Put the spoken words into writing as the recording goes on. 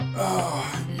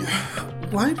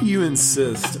Why do you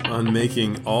insist on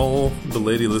making all the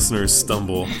lady listeners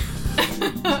stumble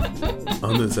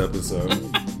on this episode?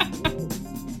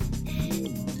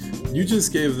 You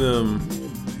just gave them...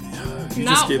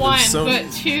 Not one, but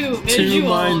two visuals. Two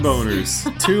mind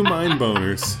boners. Two mind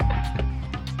boners.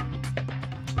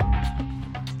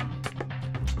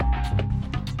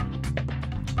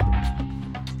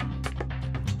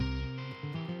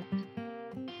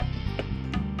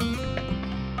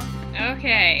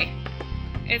 Okay.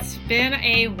 It's been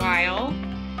a while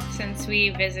since we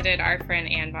visited our friend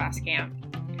Ann Voskamp.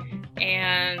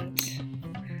 And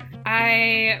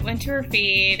I went to her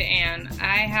feed and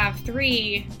I have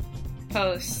 3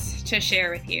 posts to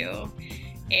share with you.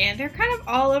 And they're kind of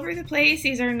all over the place.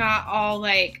 These are not all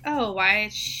like, oh, why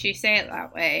did she say it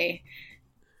that way?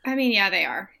 I mean, yeah, they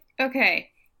are.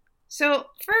 Okay. So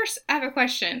first, I have a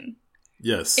question.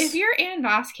 Yes. If you're Ann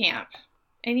Voskamp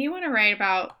and you want to write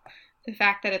about the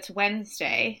fact that it's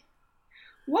Wednesday,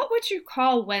 what would you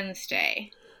call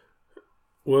Wednesday?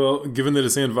 Well, given that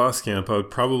it's Ann Voskamp, I would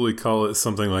probably call it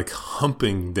something like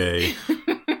Humping Day.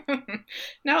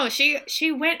 No,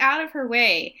 she went out of her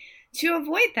way to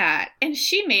avoid that. And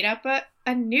she made up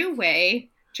a new way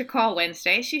to call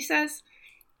Wednesday. She says,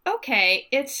 okay,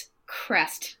 it's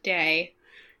Crest Day.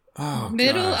 Oh,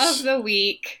 Middle gosh. of the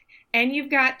week. And you've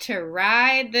got to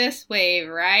ride this wave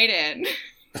right in.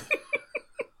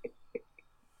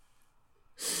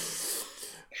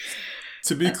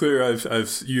 To be clear,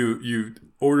 you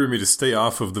ordered me to stay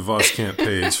off of the Voskamp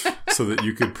page so that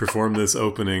you could perform this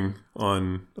opening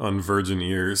on virgin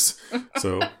ears.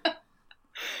 So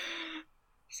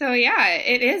yeah,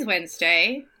 it is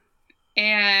Wednesday,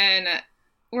 and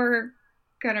we're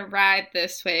gonna ride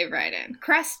this wave right in.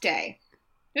 Crest Day.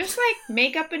 Just like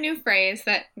make up a new phrase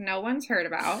that no one's heard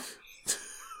about,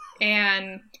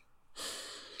 and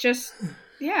just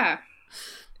yeah,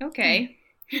 okay.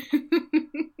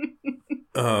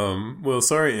 Well,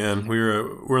 sorry, Ann.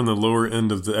 We're on the lower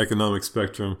end of the economic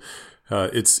spectrum.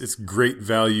 It's Great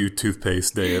Value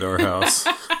Toothpaste Day at our house.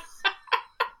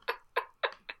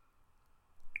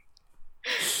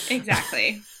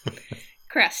 Exactly.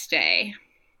 Crest Day.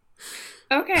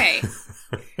 Okay.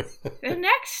 The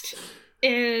next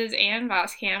is Ann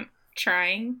Voskamp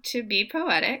trying to be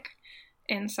poetic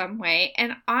in some way.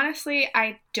 And honestly,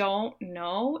 I don't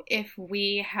know if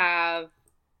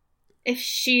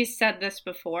she's said this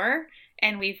before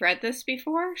and we've read this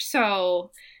before.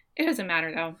 So it doesn't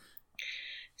matter though.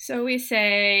 So we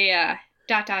say, ...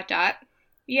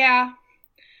 Yeah,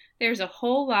 there's a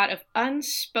whole lot of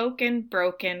unspoken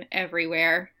broken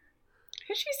everywhere.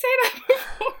 Did she say that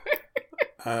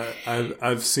before?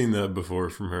 I've seen that before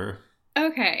from her.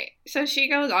 Okay, so she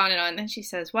goes on and on, and she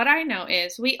says, what I know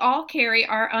is we all carry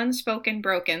our unspoken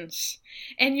brokens,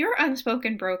 and your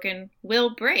unspoken broken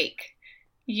will break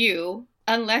you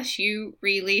unless you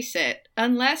release it,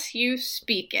 unless you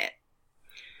speak it.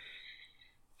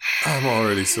 I'm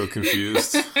already so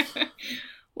confused.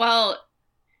 Well,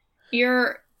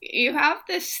 you have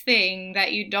this thing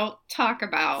that you don't talk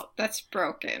about that's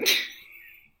broken.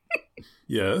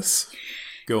 Yes.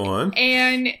 Go on.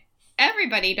 And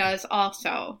everybody does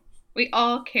also. We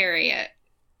all carry it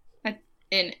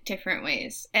in different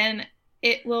ways. And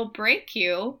it will break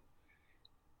you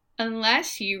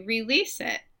unless you release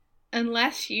it,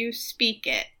 unless you speak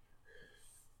it.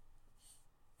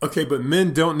 Okay, but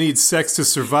men don't need sex to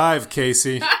survive,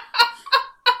 Casey.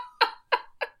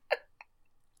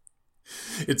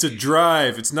 It's a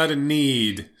drive. It's not a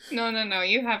need. No.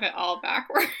 You have it all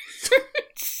backwards.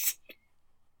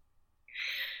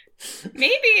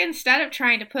 Maybe instead of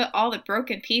trying to put all the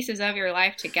broken pieces of your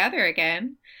life together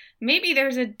again, maybe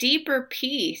there's a deeper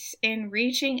peace in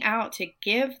reaching out to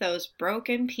give those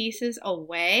broken pieces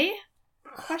away?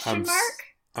 Question mark?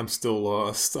 I'm still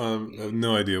lost. I have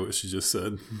no idea what she just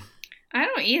said. I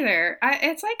don't either.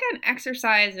 It's like an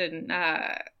exercise in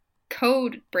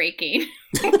code breaking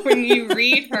when you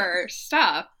read her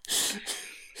stuff.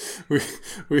 We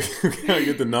gotta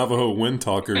get the Navajo wind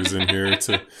talkers in here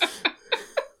to...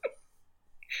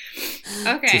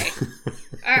 Okay.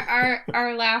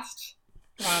 Our last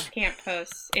Voskamp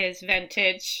post is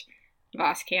vintage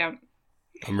Voskamp.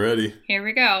 I'm ready. Here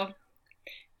we go.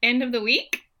 End of the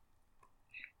week.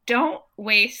 Don't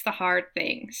waste the hard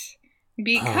things.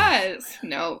 Because,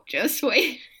 no, just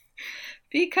wait.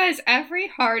 Because every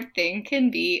hard thing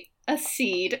can be a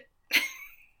seed.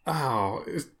 Oh.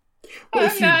 Well,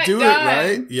 if you do it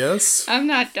right, yes. I'm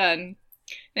not done.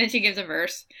 Then she gives a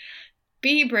verse.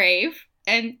 Be brave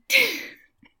and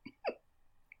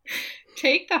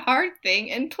take the hard thing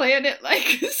and plant it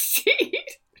like a seed.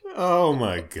 Oh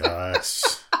my gosh.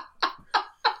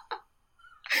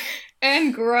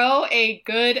 and grow a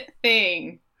good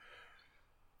thing.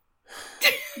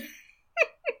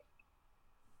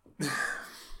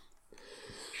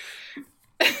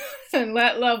 And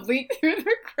let love leak through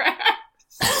the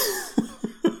cracks.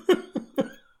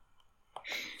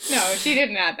 No, she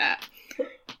didn't add that.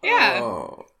 Yeah.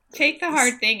 Oh. Take the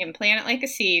hard thing and plant it like a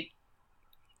seed.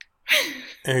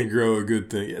 And grow a good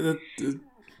thing. Yeah,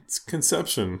 it's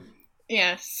conception.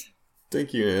 Yes.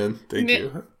 Thank you, Anne. Thank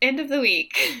you. End of the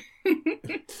week.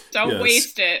 Don't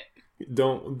waste it.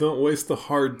 Don't waste the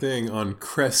hard thing on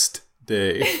Crest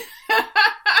Day.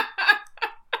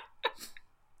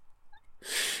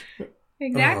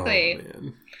 Exactly. Oh,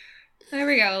 man. There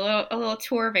we go. A little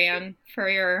tour van for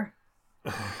your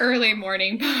early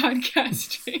morning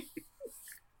podcasting.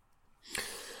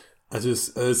 I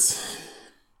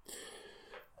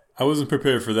wasn't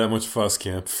prepared for that much Foss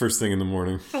Camp first thing in the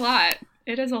morning. It's a lot.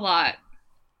 It is a lot.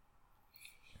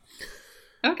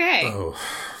 Okay. Oh.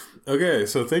 Okay,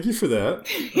 so thank you for that.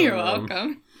 You're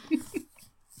welcome.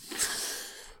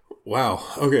 Wow.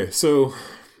 Okay, so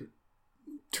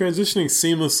transitioning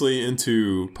seamlessly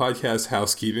into podcast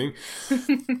housekeeping.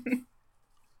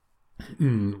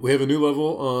 We have a new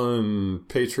level on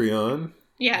Patreon.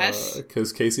 Yes.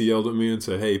 Because Casey yelled at me and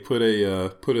said, "Hey, put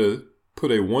a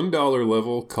 $1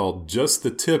 level called Just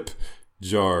the Tip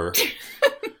jar."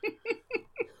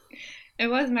 It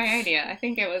was my idea. I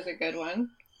think it was a good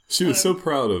one. She was so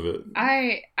proud of it.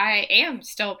 I am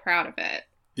still proud of it.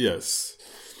 Yes.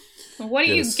 What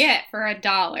do you get for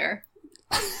 $1?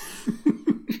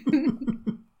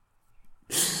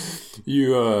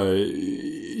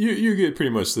 You get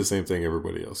pretty much the same thing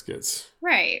everybody else gets.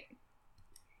 Right.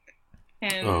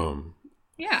 And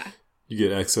yeah. You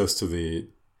get access to the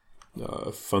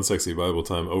Fun Sexy Bible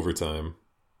Time overtime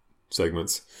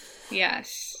segments.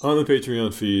 Yes. On the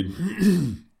Patreon feed.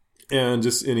 And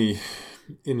just any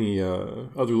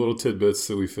other little tidbits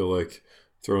that we feel like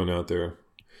throwing out there.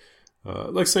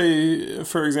 Like say,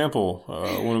 for example,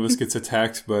 one of us gets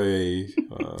attacked by a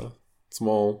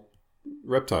small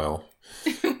reptile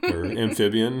or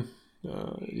amphibian,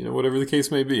 whatever the case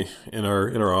may be, in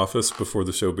our office before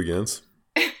the show begins.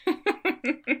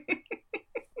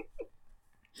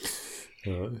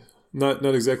 Not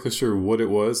exactly sure what it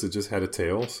was. It just had a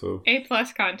tail. So A+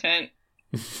 content.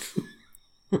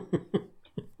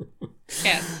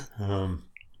 Yes.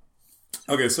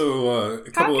 Okay, so a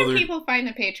couple How can people find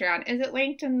the Patreon? Is it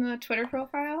linked in the Twitter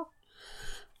profile?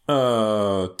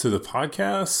 To the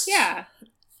podcast? Yeah.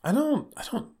 I don't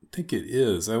think it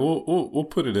is. We'll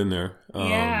put it in there.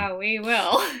 Yeah, we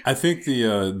will. I think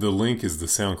the link is the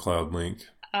SoundCloud link.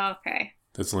 Okay.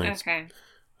 That's linked. Okay.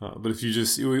 But if you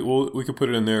just we could put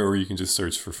it in there, or you can just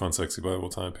search for Fun Sexy Bible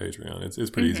Time Patreon.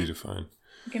 It's pretty easy to find.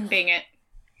 You can Bing it.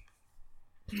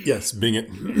 Yes, Bing it.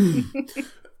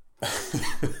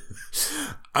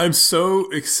 I'm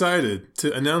so excited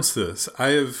to announce this.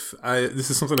 This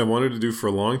is something I wanted to do for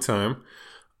a long time.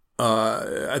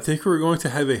 I think we're going to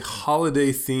have a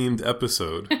holiday themed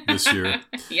episode this year.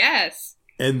 Yes.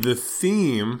 And the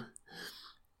theme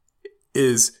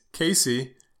is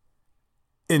Casey,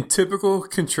 in typical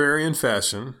contrarian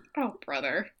fashion. Oh,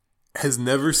 brother. Has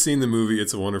never seen the movie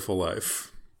It's a Wonderful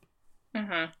Life.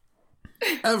 Uh-huh.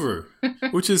 Ever.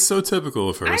 Which is so typical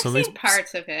of her. I've seen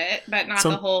parts of it, but not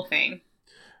the whole thing.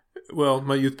 Well,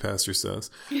 my youth pastor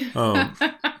says.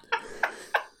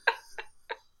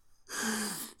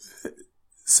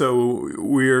 So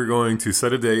we are going to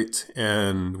set a date,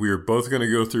 and we are both going to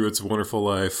go through It's a Wonderful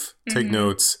Life, take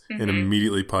notes, and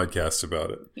immediately podcast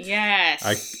about it. Yes.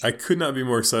 I could not be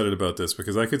more excited about this,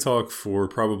 because I could talk for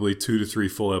probably 2 to 3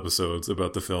 full episodes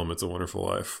about the film It's a Wonderful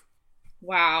Life.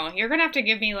 Wow. You're going to have to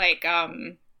give me like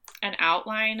an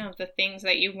outline of the things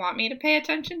that you want me to pay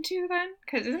attention to then?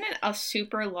 Because isn't it a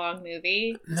super long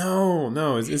movie? No.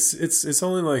 It's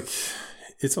only like...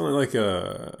 It's only like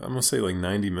I'm going to say like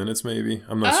 90 minutes maybe.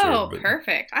 I'm not sure. Oh,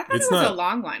 perfect. I thought it was a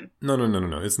long one.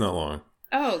 No. It's not long.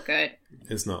 Oh, good.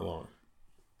 It's not long.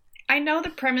 I know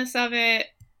the premise of it.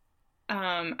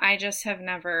 I just have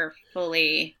never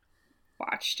fully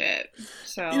watched it.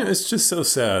 So it's just so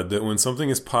sad that when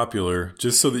something is popular,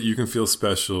 just so that you can feel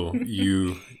special,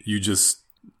 you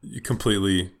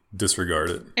completely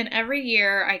disregard it. And every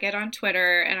year I get on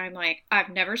Twitter and I'm like, I've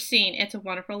never seen It's a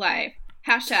Wonderful Life.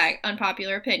 Hashtag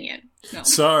unpopular opinion. No.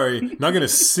 Sorry, not going to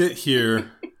sit here.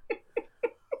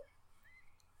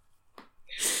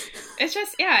 It's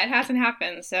just, it hasn't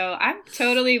happened. So I'm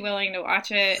totally willing to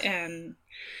watch it. And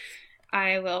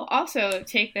I will also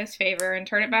take this favor and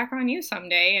turn it back on you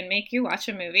someday and make you watch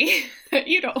a movie that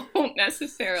you don't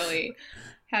necessarily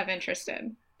have interest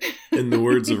in. In the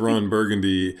words of Ron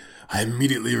Burgundy, I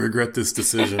immediately regret this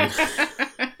decision.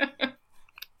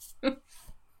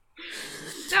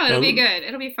 No, it'll be good.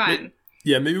 It'll be fun.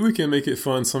 Yeah, maybe we can make it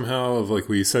fun somehow. Of like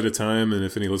we set a time, and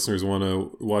if any listeners want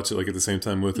to watch it like at the same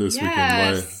time with us,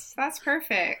 yes, that's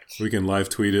perfect. We can live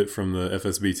tweet it from the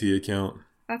FSBT account.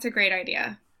 That's a great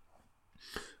idea.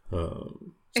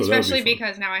 So especially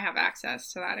because now I have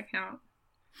access to that account.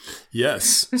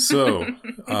 Yes. So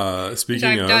speaking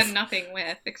Which I've done nothing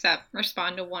with except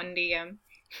respond to one DM.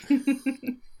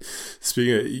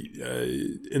 Speaking of,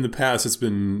 in the past, it's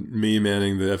been me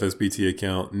manning the FSBT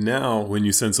account. Now, when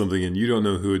you send something in, you don't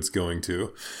know who it's going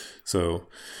to. So,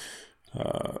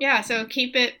 yeah, so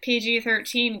keep it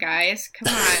PG-13, guys.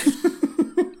 Come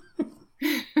on.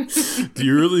 Do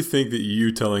you really think that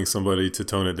you telling somebody to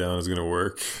tone it down is going to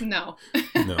work? No.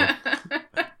 No.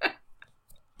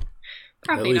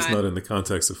 Probably At least not in the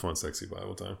context of Fun Sexy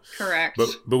Bible Time. Correct.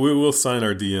 But we will sign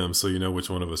our DM so you know which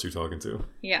one of us you're talking to.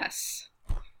 Yes.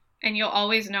 And you'll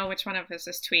always know which one of us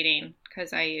is tweeting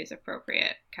because I use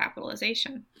appropriate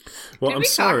capitalization. Well, Did I'm we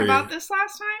sorry. talk about this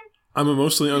last time? I'm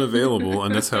emotionally unavailable,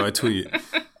 and that's how I tweet.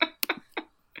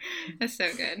 That's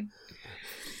so good.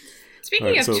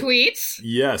 Speaking of tweets.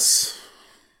 Yes.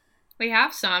 We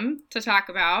have some to talk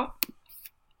about.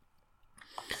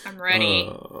 I'm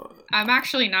ready. I'm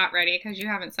actually not ready because you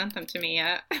haven't sent them to me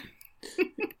yet.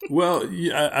 Well,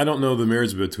 I don't know the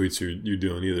marriage bed tweets you're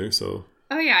doing either, so...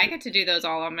 Oh, yeah, I get to do those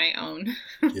all on my own.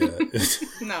 Yeah.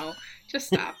 No, just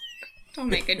stop. Don't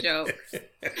make a joke.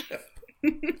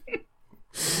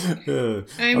 I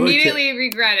immediately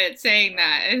regretted saying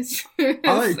that.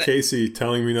 I like Casey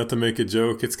telling me not to make a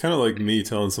joke. It's kind of like me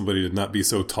telling somebody to not be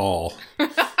so tall.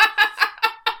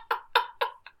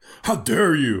 How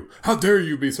dare you? How dare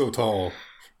you be so tall?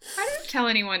 I didn't tell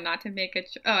anyone not to make a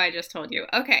joke. Oh, I just told you.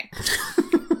 Okay.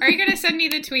 Are you going to send me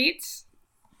the tweets?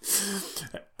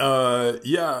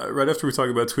 Yeah, right after we talk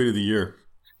about Tweet of the Year.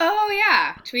 Oh,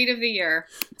 yeah. Tweet of the Year.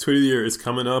 Tweet of the Year is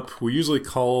coming up. We usually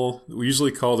call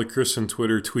the Christian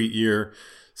Twitter Tweet Year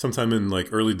sometime in like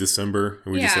early December.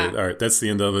 And we just say, all right, that's the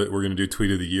end of it. We're going to do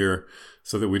Tweet of the Year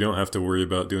so that we don't have to worry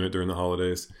about doing it during the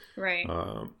holidays. Right.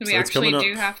 We so actually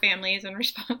do have families and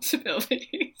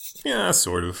responsibilities. Yeah,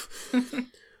 sort of.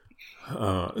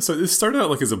 So it started out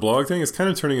like as a blog thing. It's kind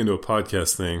of turning into a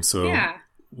podcast thing. So yeah.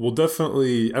 We'll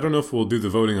definitely, I don't know if we'll do the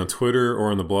voting on Twitter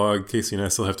or on the blog. Casey and I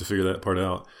still have to figure that part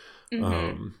out.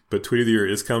 Mm-hmm. But Tweet of the Year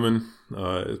is coming.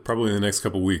 Probably in the next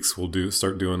couple weeks, we'll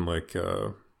start doing like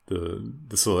the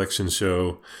selection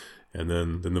show, and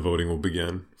then the voting will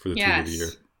begin for the Tweet of the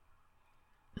Year.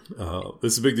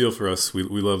 This is a big deal for us. We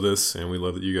love this, and we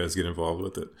love that you guys get involved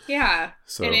with it. Yeah.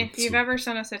 So, and if you've ever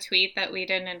sent us a tweet that we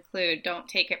didn't include, don't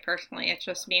take it personally. It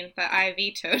just means that I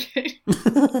vetoed it.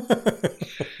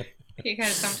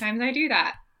 Because sometimes I do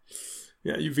that.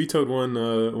 Yeah, you vetoed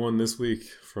one this week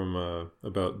from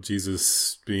about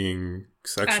Jesus being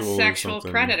sexual. A sexual or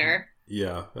something. Predator.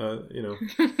 Yeah,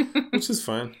 which is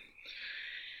fine.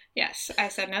 Yes, I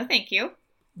said no, thank you.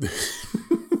 But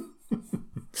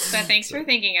thanks for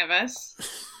thinking of us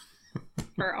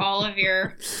for all of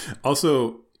your.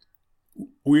 Also,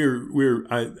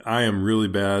 I am really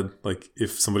bad. Like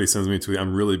if somebody sends me a tweet,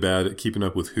 I'm really bad at keeping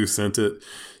up with who sent it.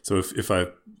 So if I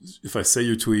say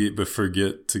your tweet but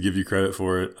forget to give you credit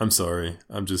for it, I'm sorry.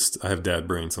 I have dad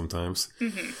brain sometimes.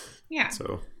 Mm-hmm. Yeah.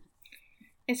 So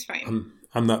it's fine.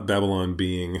 I'm not Babylon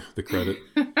being the credit.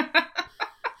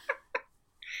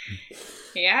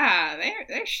 Yeah,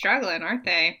 they're struggling, aren't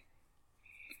they?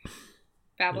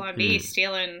 Babylon B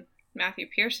stealing Matthew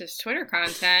Pierce's Twitter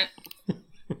content.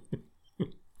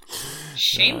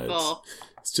 Shameful.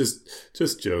 It's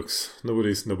just jokes.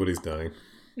 Nobody's dying.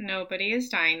 Nobody is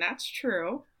dying. That's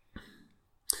true.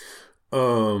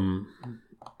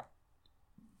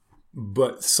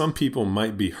 But some people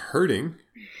might be hurting.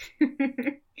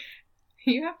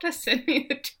 You have to send me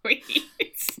the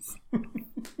tweets.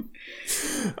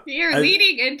 You're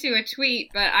leading into a tweet,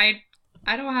 but I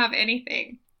don't have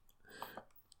anything.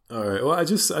 All right. Well, I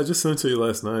just sent it to you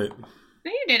last night.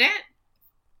 No, you didn't.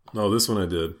 No, this one I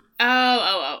did.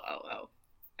 Oh.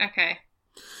 Okay.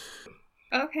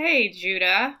 Okay,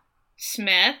 Judah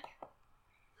Smith.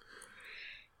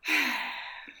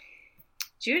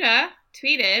 Judah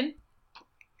tweeted,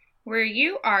 "Where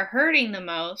you are hurting the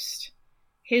most,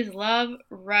 his love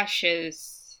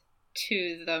rushes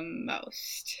to the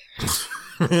most."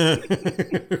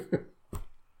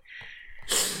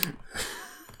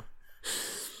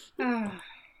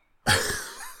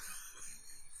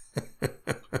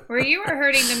 Where you are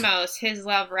hurting the most, his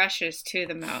love rushes to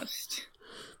the most.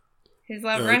 His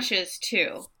love rushes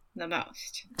to the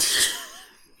most.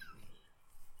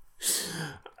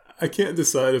 I can't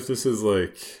decide if this is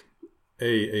like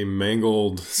a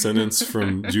mangled sentence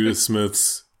from Judah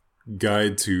Smith's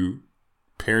guide to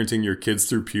parenting your kids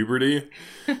through puberty,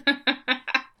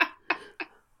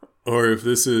 or if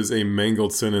this is a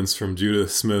mangled sentence from Judah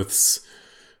Smith's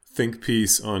think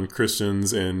piece on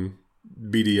Christians and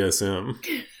BDSM.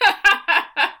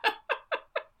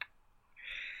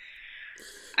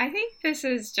 I think this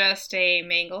is just a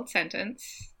mangled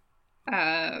sentence.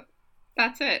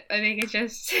 That's it. I think it's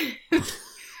just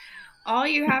all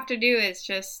you have to do is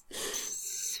just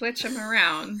switch them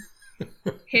around.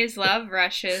 His love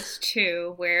rushes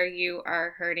to where you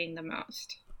are hurting the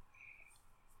most.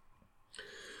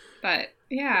 But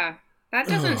yeah, that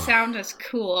doesn't sound as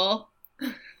cool.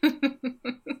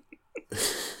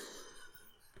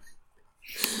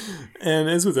 And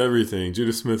as with everything,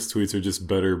 Judah Smith's tweets are just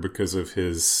better because of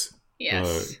his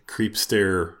creep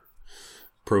stare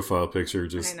profile picture,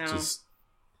 just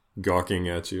gawking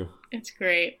at you. It's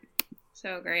great.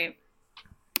 So great.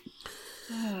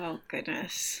 Oh,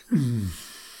 goodness.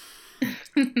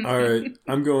 All right.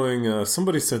 I'm going...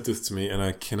 somebody sent this to me, and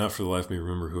I cannot for the life of me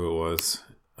remember who it was.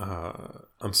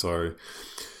 I'm sorry.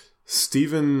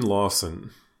 Stephen Lawson.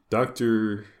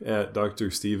 Dr.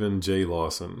 Stephen J.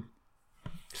 Lawson.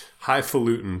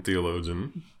 Highfalutin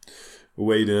theologian.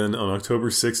 Weighed in on October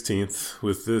 16th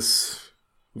with this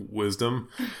wisdom.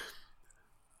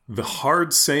 The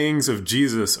hard sayings of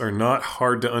Jesus are not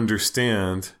hard to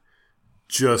understand,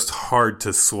 just hard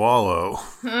to swallow.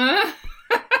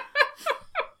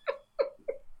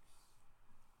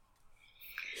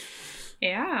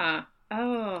 Yeah.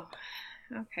 Oh,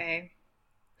 okay.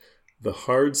 The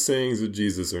hard sayings of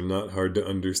Jesus are not hard to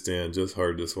understand, just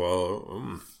hard to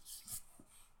swallow.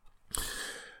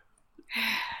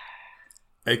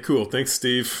 Hey, cool. Thanks,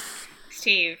 Steve.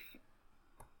 Steve.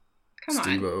 Come on.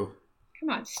 Steve-o. Come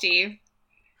on, Steve.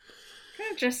 Could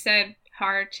have just said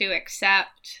hard to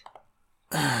accept.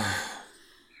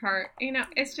 Hard.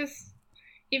 It's just...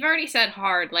 You've already said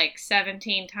hard like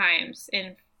 17 times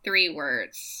in 3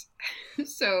 words.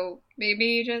 So maybe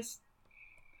you just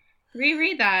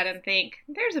reread that and think,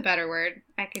 there's a better word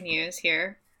I can use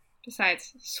here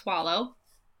besides swallow.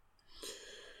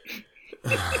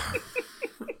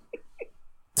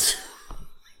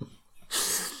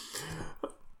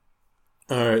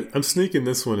 All right, I'm sneaking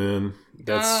this one in.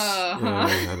 That's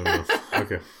I don't know.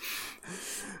 Okay,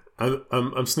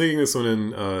 I'm sneaking this one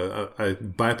in. I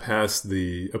bypassed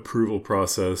the approval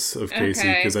process of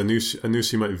Casey because I knew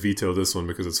she might veto this one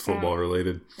because it's football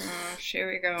related. Oh, here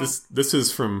we go. This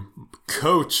is from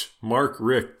Coach Mark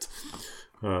Richt.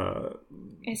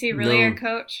 Is he really a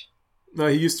coach? No,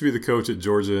 he used to be the coach at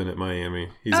Georgia and at Miami.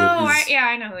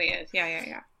 I know who he is.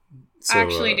 Yeah. So, I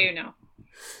actually do know.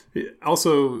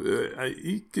 Also,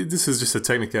 this is just a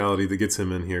technicality that gets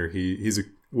him in here. He's a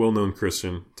well-known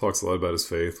Christian, talks a lot about his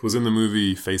faith. Was in the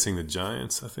movie Facing the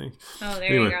Giants, I think. Oh,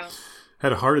 there you go.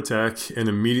 Had a heart attack and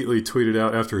immediately tweeted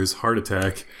out after his heart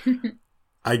attack,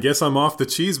 I guess I'm off the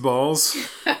cheese balls.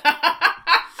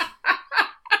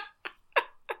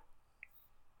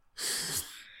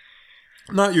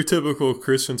 Not your typical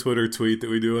Christian Twitter tweet that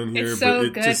we do in here. It's so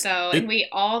good, though, and we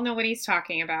all know what he's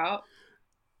talking about.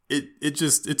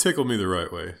 It tickled me the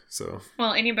right way. So,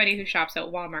 well, anybody who shops at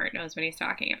Walmart knows what he's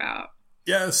talking about.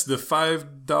 Yes, the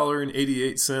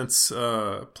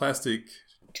 $5.88 plastic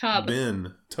tub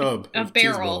a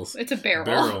barrel. It's a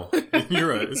barrel. You're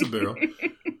right. It's a barrel.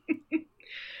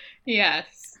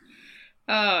 Yes.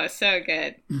 Oh, so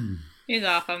good. He's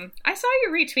awesome. I saw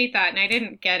you retweet that, and I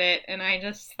didn't get it, and I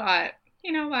just thought,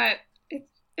 you know what?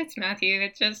 It's Matthew.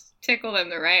 It just tickled him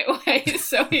the right way,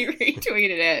 so he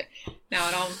retweeted it.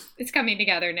 Now it's coming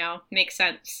together now. Makes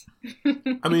sense.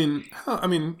 I mean,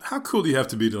 how cool do you have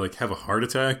to be to like have a heart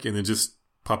attack and then just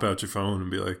pop out your phone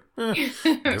and be like,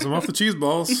 guess I'm off the cheese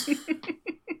balls.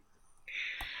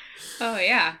 Oh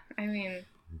yeah. I mean,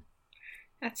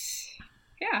 that's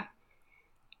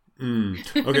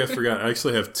Okay, I forgot. I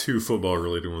actually have 2 football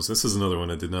related ones. This is another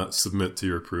one I did not submit to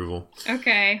your approval.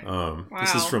 Okay. Wow.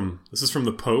 This is from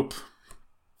the Pope.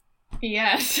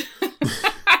 Yes.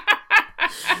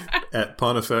 At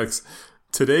Pontifex.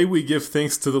 Today we give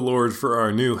thanks to the Lord for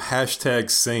our new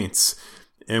 #Saints.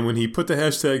 And when he put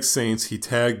the #Saints, he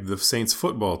tagged the Saints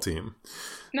football team.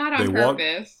 Not on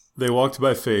purpose. They walked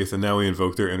by faith, and now we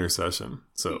invoke their intercession.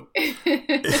 So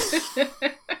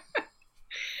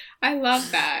I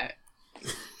love that.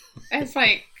 It's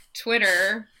like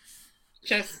Twitter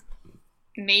just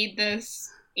made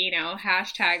this,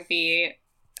 hashtag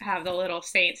have the little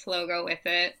Saints logo with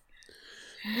it.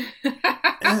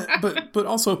 but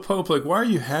also, Pope, like, why are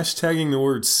you hashtagging the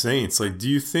word saints? Like, do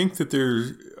you think that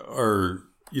there are,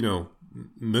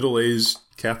 middle-aged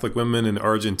Catholic women in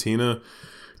Argentina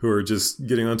who are just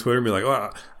getting on Twitter and be like,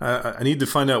 "Oh, I need to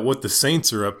find out what the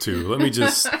saints are up to. Let me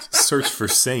just search for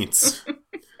saints."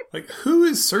 Like, who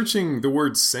is searching the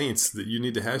word saints that you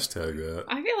need to hashtag that?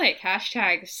 I feel like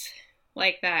hashtags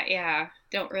like that,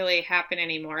 don't really happen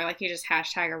anymore. Like, you just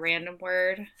hashtag a random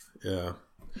word. Yeah.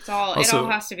 It all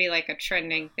has to be like a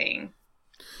trending thing.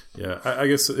 Yeah, I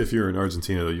guess if you're in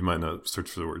Argentina, though, you might not search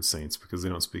for the word saints because they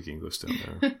don't speak English down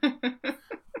there.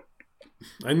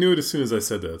 I knew it as soon as I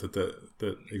said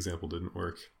that example didn't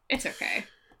work. It's okay.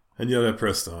 And yet I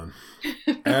pressed on.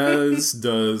 As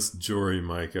does Jory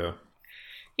Micah.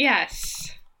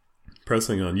 Yes.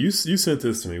 Pressing on. You sent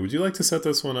this to me. Would you like to set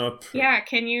this one up? Yeah,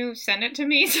 can you send it to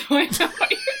me so I know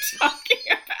what you're talking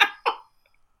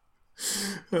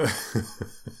about?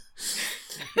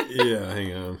 Yeah,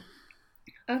 hang on.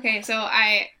 Okay, so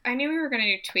I knew we were going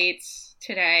to do tweets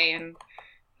today, and,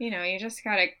 you just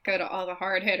got to go to all the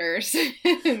hard hitters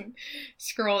and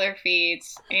scroll their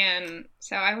feeds. And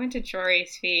so I went to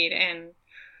Jory's feed, and a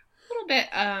little bit,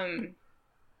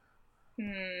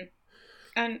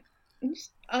 and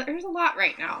there's a lot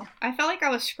right now. I felt like I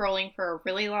was scrolling for a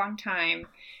really long time,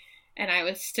 and I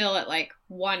was still at like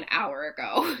 1 hour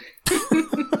ago.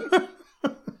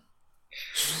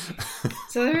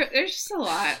 So there's just a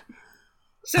lot.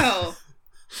 So,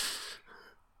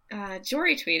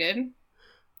 Jory tweeted,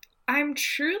 "I'm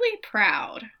truly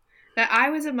proud that I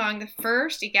was among the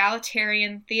first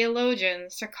egalitarian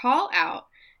theologians to call out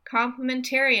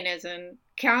complementarianism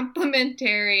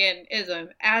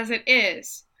as it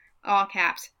is, all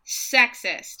caps,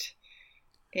 sexist.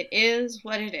 It is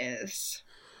what it is."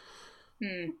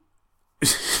 I'm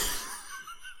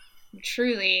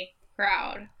truly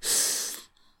proud.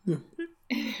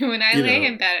 When I lay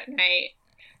in bed at night,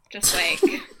 just like,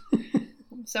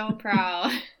 I'm so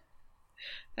proud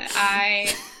that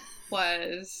I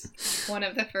was one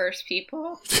of the first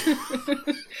people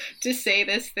to say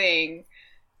this thing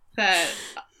that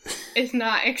is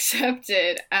not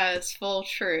accepted as full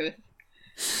truth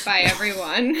by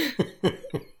everyone.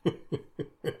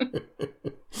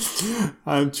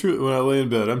 When I lay in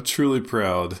bed, I'm truly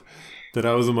proud that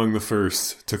I was among the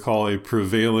first to call a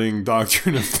prevailing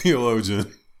doctrine of theology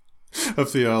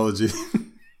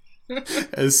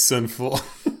as sinful.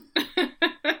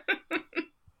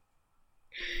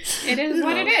 It is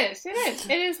what it is. It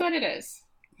is what it is.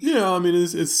 Yeah, I mean,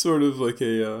 it's sort of like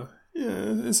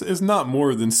it's not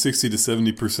more than 60 to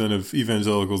 70% of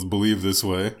evangelicals believe this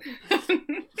way.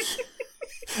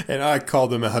 And I call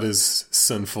them out as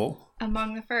sinful.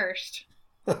 Among the first.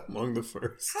 Among the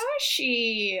first. How is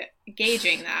she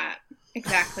gauging that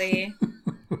exactly?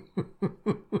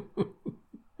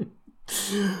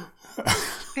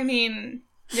 I mean,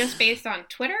 just based on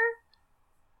Twitter?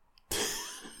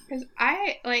 Because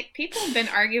people have been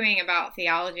arguing about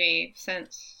theology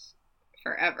since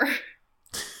forever.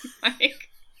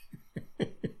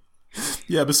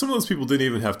 Yeah, but some of those people didn't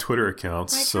even have Twitter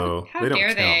accounts, so how they don't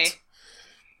dare count.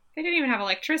 They didn't even have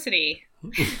electricity.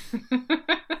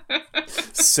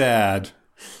 Sad.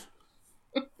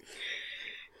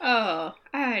 Oh,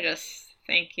 I just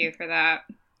thank you for that.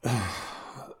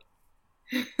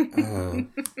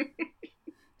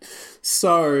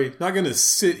 Sorry, not gonna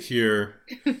sit here.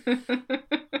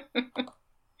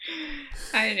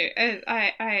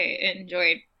 I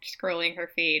enjoyed scrolling her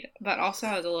feed, but also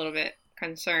I was a little bit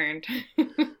concerned.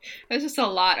 There's just a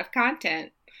lot of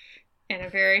content in a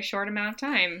very short amount of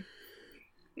time.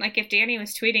 Like, if Danny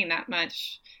was tweeting that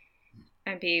much,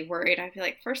 I'd be worried. I'd be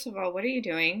like, first of all, what are you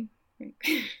doing?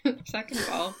 Second of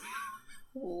all,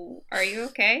 are you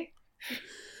okay?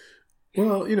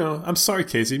 Well, I'm sorry,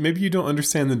 Casey. Maybe you don't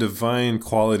understand the divine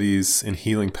qualities and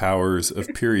healing powers of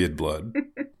period blood.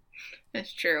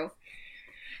 That's true.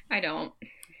 I don't.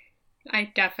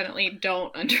 I definitely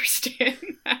don't understand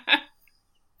that.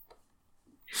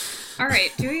 All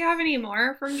right. Do we have any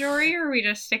more from Jory, or are we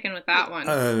just sticking with that one?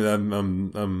 I'm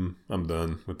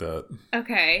done with that.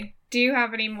 Okay. Do you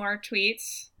have any more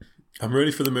tweets? I'm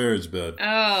ready for the marriage bed.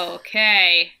 Oh,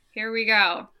 okay. Here we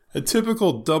go. A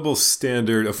typical double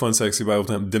standard of Fun Sexy Bible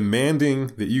Time, demanding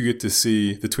that you get to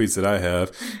see the tweets that I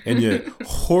have, and yet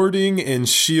hoarding and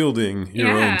shielding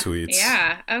your own tweets.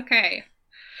 Yeah, okay.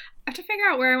 I have to figure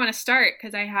out where I want to start,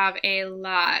 because I have a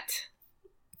lot.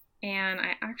 And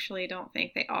I actually don't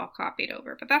think they all copied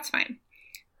over, but that's fine.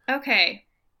 Okay.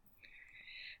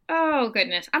 Oh,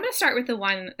 goodness. I'm going to start with the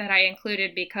one that I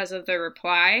included because of the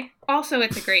reply. Also,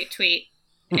 it's a great tweet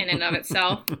in and of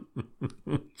itself.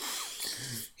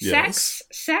 Yes.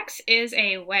 Sex is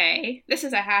a way. This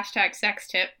is a hashtag sex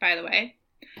tip, by the way.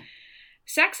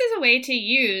 Sex is a way to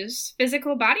use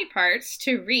physical body parts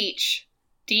to reach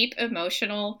deep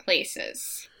emotional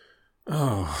places.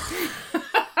 Oh.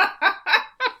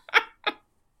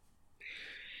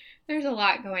 There's a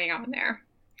lot going on there.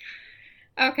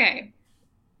 Okay.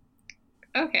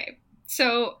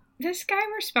 So this guy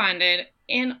responded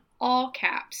in all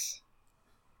caps.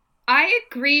 I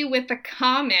agree with the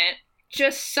comment.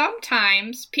 Just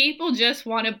sometimes people just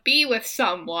want to be with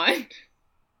someone.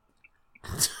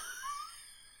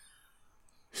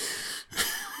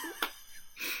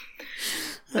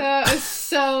 That was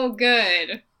so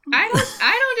good. I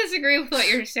don't disagree with what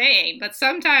you're saying, but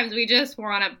sometimes we just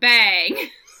want to bang.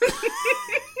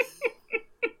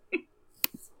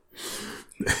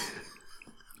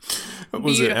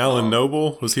 Was it Alan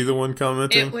Noble? Was he the one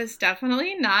commenting? It was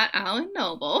definitely not Alan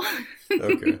Noble.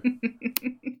 Okay.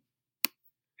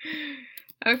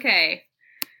 Okay.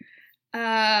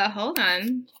 Hold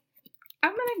on.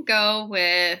 I'm gonna go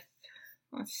with,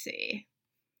 let's see.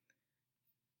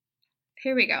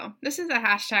 Here we go. This is a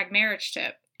hashtag marriage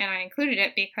tip, and I included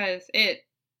it because it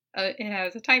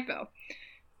has a typo.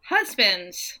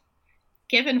 Husbands,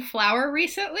 given flower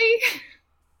recently?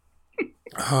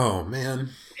 Oh, man.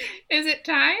 Is it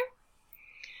time?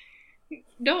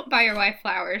 Don't buy your wife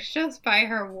flowers. Just buy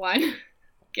her one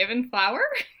given flower.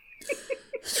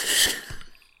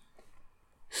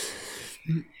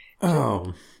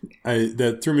 Oh,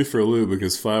 that threw me for a loop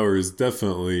because flower is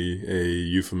definitely a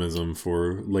euphemism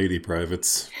for lady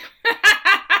privates.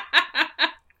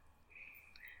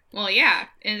 Well, yeah.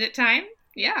 Is it time?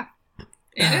 Yeah,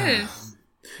 it is.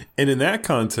 And in that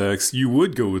context, you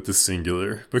would go with the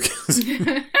singular because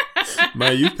my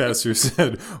youth pastor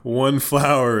said one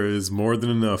flower is more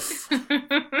than enough.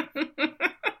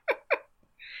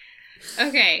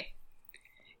 Okay,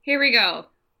 here we go.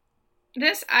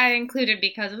 This I included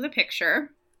because of the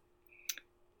picture.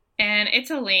 And it's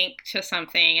a link to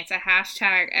something. It's a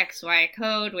hashtag XY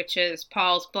code, which is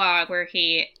Paul's blog where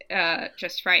he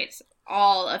just writes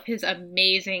all of his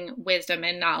amazing wisdom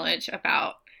and knowledge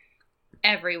about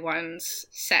everyone's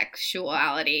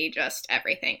sexuality, just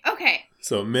everything. Okay.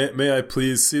 So may I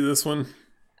please see this one?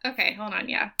 Okay, hold on,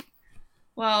 yeah.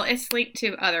 Well, it's linked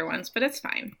to other ones, but it's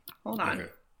fine. Hold on.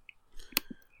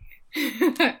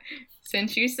 Okay.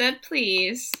 Since you said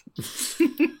please.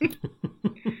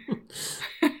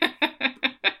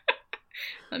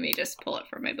 Let me just pull it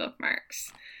from my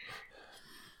bookmarks.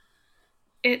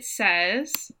 It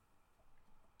says,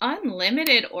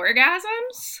 unlimited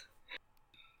orgasms?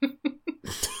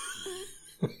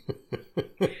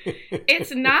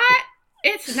 It's not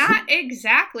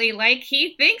exactly like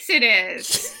he thinks it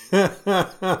is.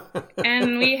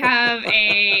 And we have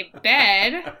a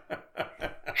bed.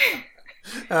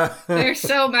 There's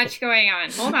so much going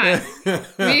on. Hold on.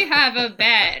 We have a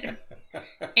bed.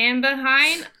 And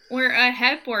behind where a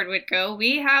headboard would go,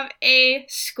 we have a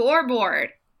scoreboard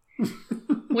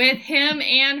with him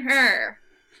and her.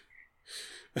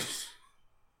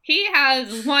 He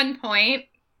has 1 point.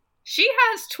 She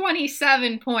has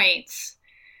 27 points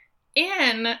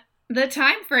in the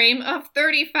time frame of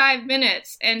 35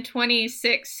 minutes and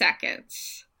 26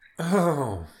 seconds.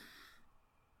 Oh.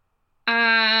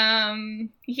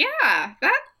 Yeah,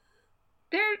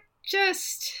 they're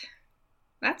just,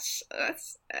 yeah.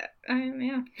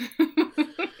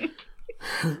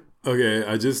 Okay,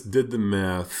 I just did the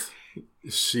math.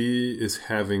 She is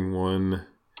having one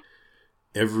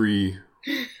every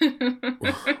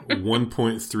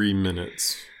 1.3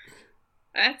 minutes.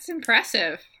 That's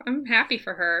impressive. I'm happy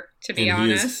for her, to be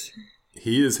honest.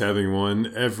 He is having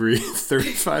one every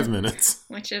 35 minutes.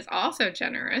 Which is also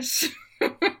generous.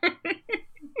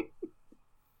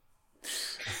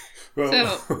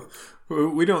 Well, so,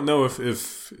 we don't know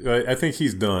if I think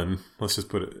he's done. Let's just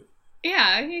put it.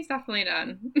 Yeah, he's definitely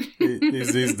done.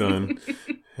 He's done.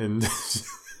 And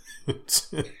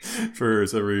for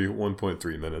it's every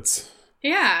 1.3 minutes.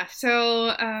 Yeah,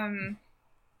 so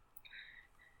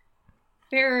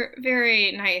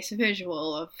very nice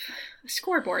visual of a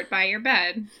scoreboard by your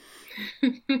bed.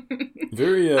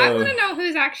 Very I want to know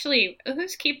who's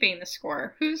keeping the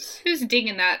score. Who's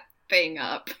digging that thing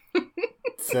up?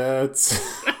 That's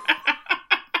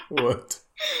what.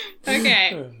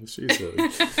 Okay. She said.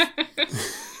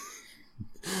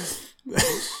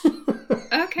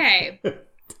 Okay.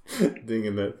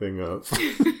 Dinging that thing up.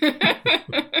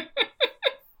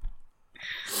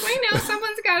 I know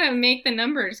someone's got to make the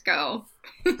numbers go.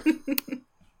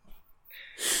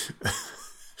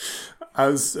 I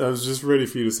was just ready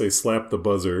for you to say slap the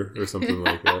buzzer or something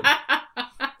like that.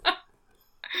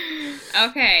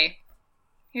 Okay.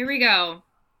 Here we go.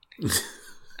 This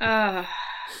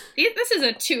is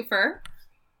a twofer.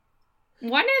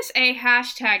 One is a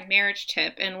hashtag marriage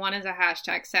tip and one is a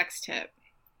hashtag sex tip.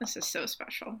 This is so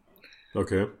special.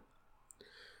 Okay.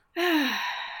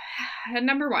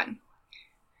 Number 1.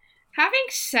 Having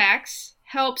sex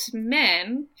helps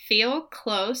men feel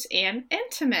close and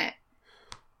intimate.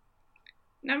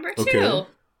 Number 2. Okay.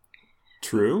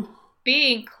 True.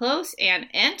 Being close and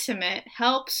intimate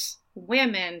helps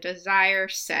women desire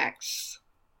sex.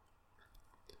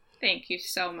 Thank you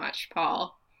so much,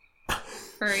 Paul,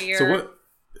 for your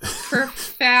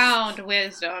profound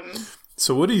wisdom.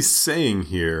 So what he's saying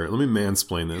here, let me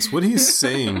mansplain this. What he's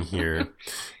saying here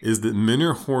is that men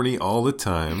are horny all the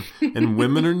time and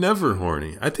women are never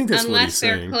horny. I think that's what he's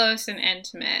saying. Unless they're close and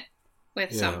intimate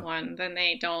with someone, then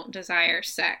they don't desire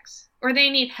sex. Or they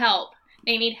need help.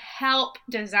 They need help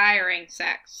desiring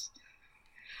sex.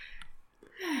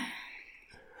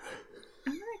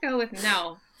 I'm going to go with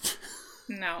no.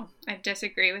 No, I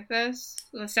disagree with this.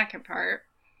 The second part.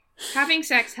 Having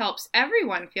sex helps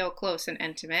everyone feel close and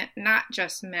intimate, not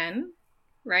just men,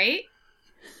 right?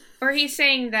 Or he's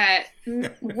saying that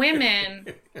women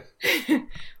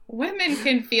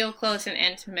can feel close and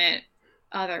intimate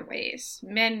other ways.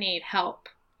 Men need help.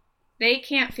 They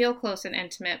can't feel close and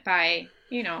intimate by,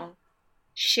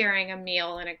 sharing a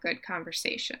meal and a good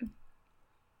conversation.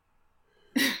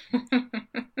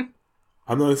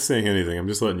 I'm not saying anything. I'm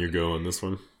just letting you go on this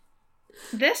one.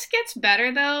 This gets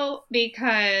better, though,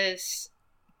 because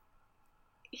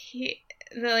I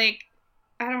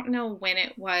don't know when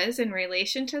it was in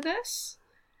relation to this.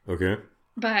 Okay.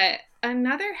 But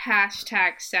another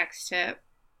hashtag sex tip.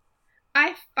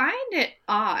 I find it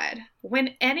odd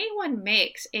when anyone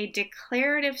makes a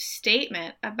declarative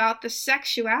statement about the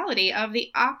sexuality of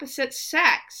the opposite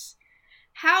sex.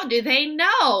 How do they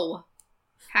know?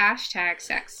 Hashtag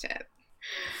sex tip.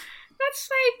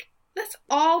 That's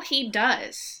all he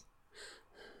does.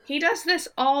 He does this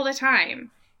all the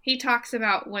time. He talks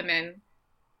about women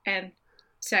and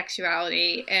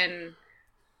sexuality and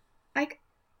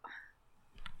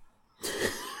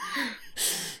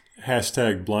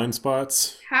Hashtag blind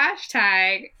spots.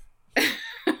 Hashtag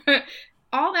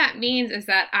all that means is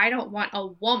that I don't want a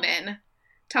woman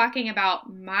talking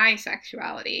about my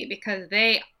sexuality because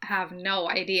they have no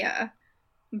idea.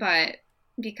 But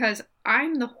because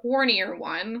I'm the hornier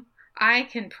one, I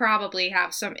can probably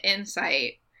have some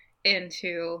insight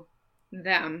into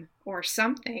them or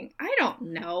something. I don't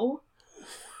know.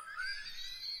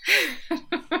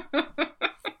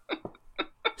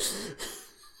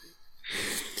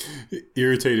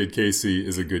 Irritated Casey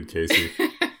is a good Casey.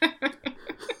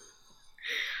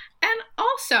 And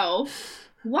also,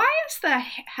 why is the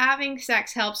having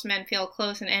sex helps men feel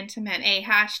close and intimate a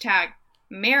hashtag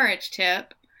marriage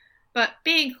tip, but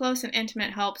being close and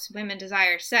intimate helps women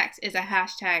desire sex is a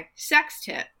hashtag sex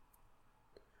tip?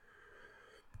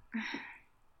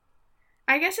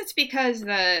 I guess it's because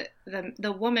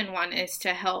the woman one is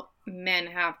to help men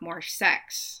have more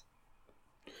sex.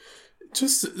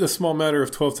 Just a small matter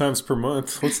of 12 times per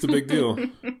month. What's the big deal?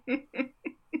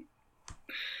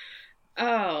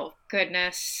 Oh,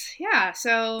 goodness. Yeah,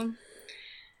 so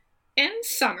in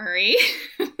summary,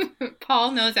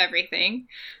 Paul knows everything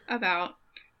about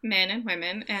men and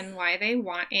women and why they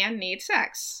want and need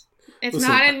sex. It's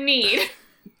not a need.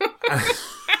 I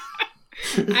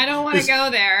don't want to go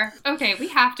there. Okay, we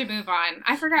have to move on.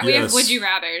 I forgot we have Would You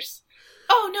Rathers.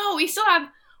 Oh, no, we still have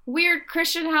weird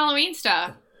Christian Halloween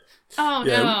stuff. Oh,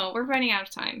 yeah, no, we're running out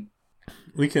of time.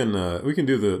 We can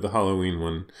do the Halloween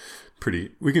one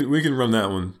we can run that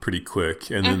one pretty quick,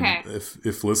 and then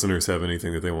if listeners have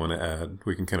anything that they want to add,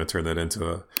 we can kind of turn that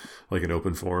into an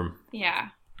open forum. Yeah.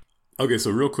 Okay,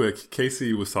 so real quick,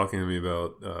 Casey was talking to me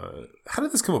about how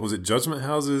did this come up? Was it Judgment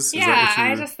Houses? Yeah,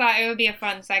 I just thought it would be a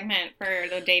fun segment for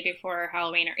the day before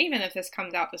Halloween, or even if this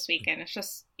comes out this weekend. It's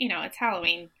just, it's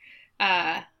Halloween.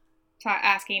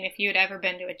 Asking if you had ever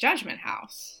been to a Judgment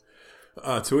House.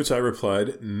 To which I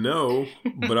replied, no,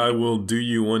 but I will do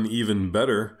you one even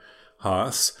better,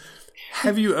 Haas.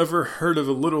 Have you ever heard of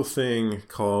a little thing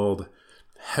called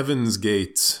Heaven's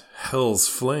Gates, Hell's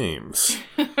Flames?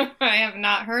 I have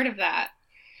not heard of that.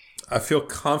 I feel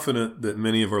confident that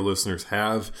many of our listeners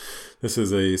have. This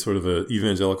is a sort of an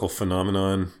evangelical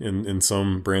phenomenon in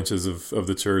some branches of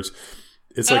the church.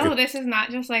 It's this is not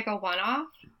just like a one-off?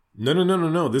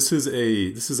 No. This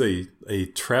is a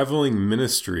traveling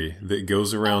ministry that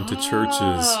goes around to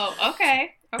churches. Oh,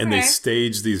 okay. And they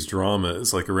stage these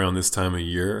dramas around this time of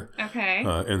year. Okay.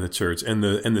 In the church, and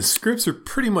the scripts are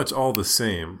pretty much all the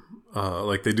same.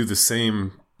 They do the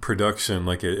same production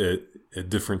at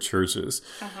different churches.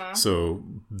 Uh-huh. So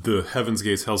the Heaven's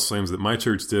Gates, Hell's Flames that my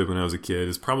church did when I was a kid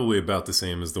is probably about the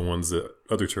same as the ones that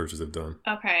other churches have done.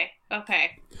 Okay.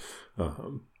 Okay.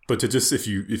 But to just if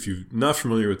you're not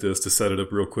familiar with this, to set it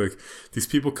up real quick, these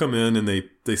people come in and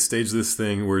they stage this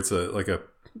thing where it's like a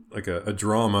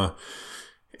drama,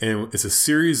 and it's a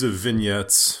series of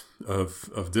vignettes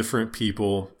of different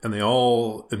people, and they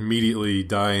all immediately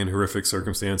die in horrific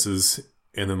circumstances.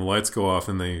 And then the lights go off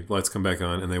and the lights come back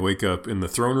on, and they wake up in the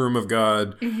throne room of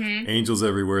God, angels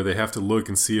everywhere. They have to look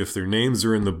and see if their names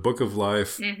are in the book of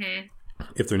life.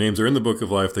 If their names are in the book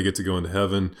of life, they get to go into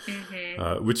heaven,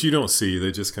 which you don't see.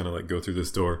 They just kind of like go through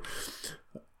this door.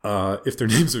 If their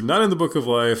names are not in the book of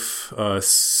life,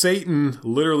 Satan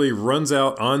literally runs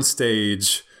out on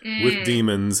stage with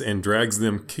demons and drags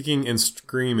them kicking and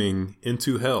screaming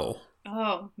into hell.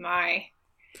 Oh, my.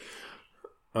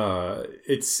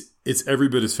 It's every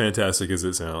bit as fantastic as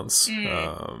it sounds.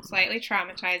 Slightly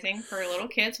traumatizing for little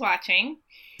kids watching.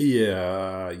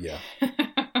 Yeah.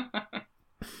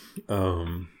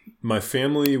 My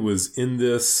family was in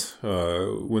this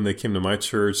when they came to my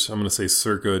church. I'm going to say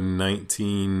circa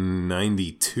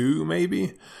 1992,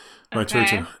 maybe. My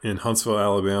church in Huntsville,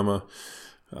 Alabama.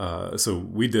 So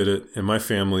we did it, and my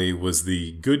family was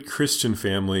the good Christian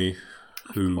family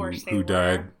who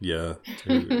died. Yeah,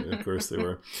 of course they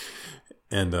were.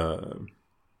 And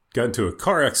got into a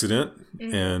car accident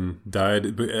and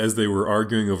died as they were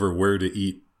arguing over where to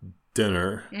eat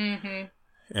dinner.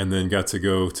 And then got to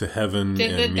go to heaven.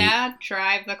 Did the dad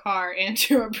drive the car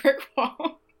into a brick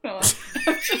wall? No, I'm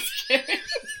just kidding.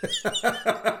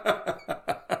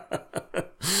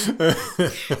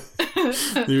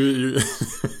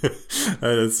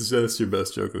 That's your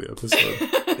best joke of the episode,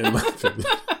 in my opinion.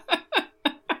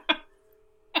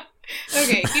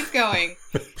 Okay, keep going.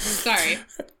 Sorry.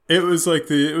 It was like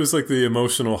the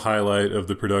emotional highlight of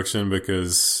the production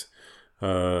because,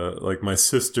 like, my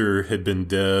sister had been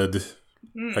dead.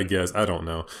 I guess, I don't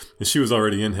know. And she was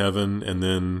already in heaven, and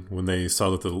then when they saw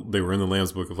that they were in the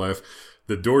Lamb's Book of Life,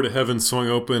 the door to heaven swung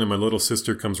open, and my little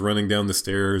sister comes running down the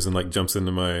stairs and like jumps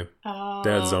into my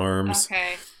dad's arms.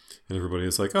 Okay. And everybody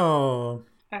is like, "Oh."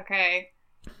 Okay.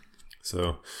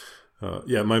 So,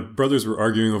 yeah, my brothers were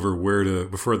arguing over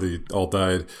before they all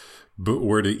died, but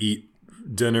where to eat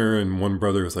dinner, and one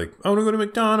brother was like, "I want to go to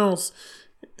McDonald's."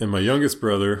 And my youngest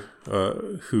brother,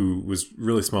 who was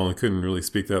really small and couldn't really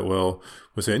speak that well,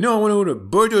 was saying, "No, I want to go to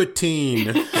Burger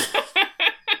Teen."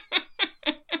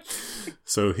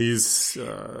 So he's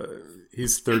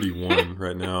 31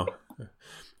 right now,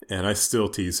 and I still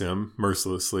tease him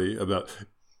mercilessly about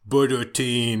Burger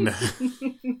Teen.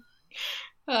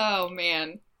 Oh,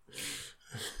 man.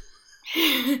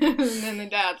 And then the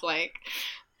dad's like,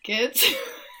 "Kids,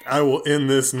 I will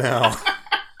end this now."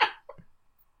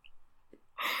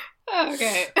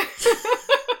 Okay.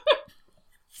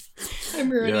 I'm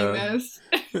ruining this.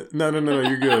 No,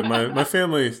 you're good. My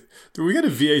family, we got a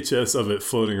VHS of it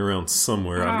floating around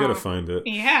somewhere. I've got to find it.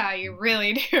 Yeah, you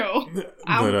really do.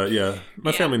 But yeah,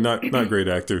 my family not great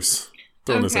actors.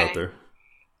 Throwing this out there.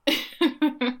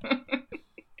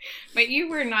 But you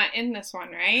were not in this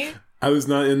one, right? I was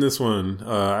not in this one.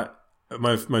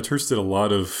 My church did a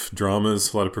lot of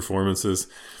dramas, a lot of performances.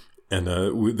 And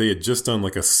they had just done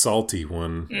like a salty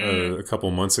one a couple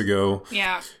months ago.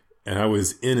 Yeah. And I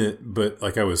was in it, but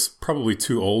like I was probably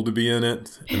too old to be in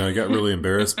it. And I got really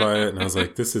embarrassed by it. And I was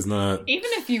like, this is not... Even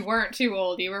if you weren't too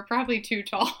old, you were probably too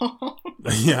tall.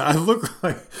 Yeah, I look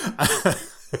like...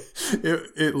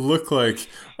 It looked like,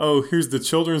 oh, here's the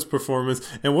children's performance.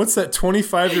 And what's that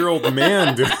 25-year-old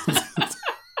man doing?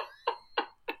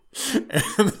 And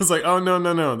I was like, oh,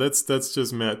 no. That's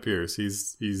just Matt Pierce.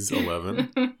 He's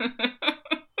 11.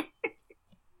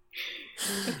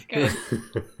 That's good.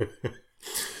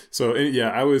 So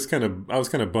yeah, I was kind of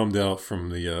bummed out from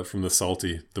the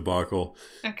salty debacle.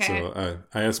 Okay. So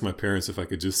I asked my parents if I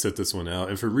could just sit this one out,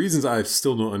 and for reasons I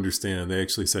still don't understand, they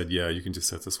actually said, yeah, you can just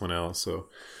set this one out. So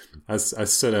I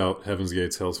set out Heaven's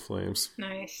Gates, Hell's Flames.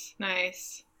 Nice.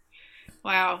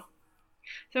 Wow.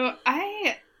 So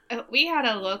we had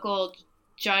a local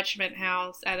judgment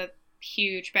house at a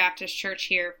huge Baptist church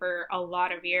here for a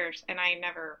lot of years, and I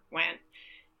never went.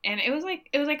 And it was like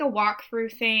a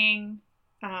walkthrough thing.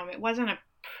 It wasn't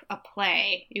a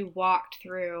play. You walked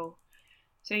through,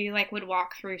 so you like would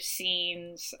walk through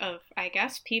scenes of, I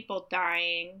guess, people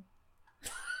dying,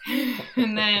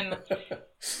 and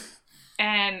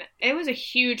it was a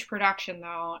huge production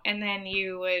though. And then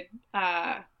you would,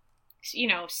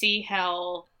 see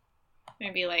hell.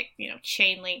 Maybe like,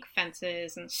 chain link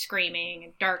fences and screaming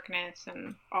and darkness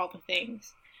and all the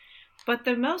things. But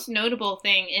the most notable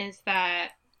thing is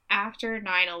that after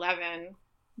 9/11,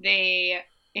 they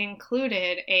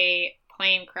included a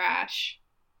plane crash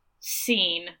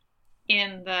scene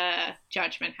in the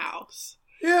Judgment House.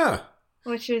 Yeah.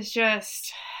 Which is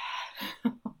just,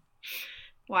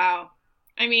 wow.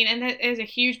 I mean, and that is a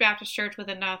huge Baptist church with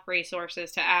enough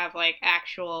resources to have like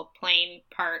actual plane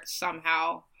parts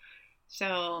somehow.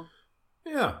 So,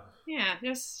 Yeah. yeah,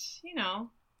 just,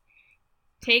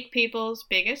 take people's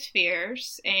biggest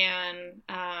fears and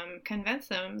convince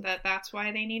them that that's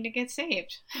why they need to get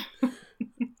saved.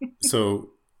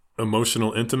 So,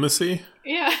 emotional intimacy?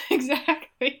 Yeah,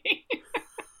 exactly.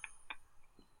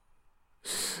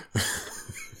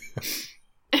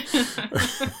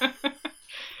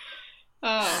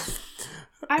 Oh,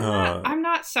 I'm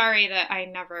not sorry that I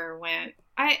never went.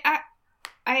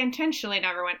 I intentionally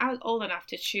never went. I was old enough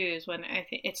to choose when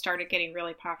it started getting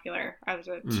really popular. I was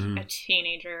a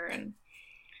teenager, and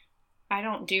I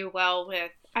don't do well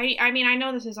with. I mean, I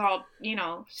know this is all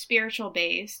spiritual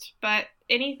based, but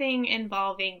anything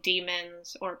involving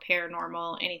demons or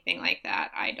paranormal, anything like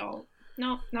that, I don't.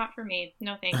 No, not for me.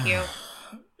 No, thank you.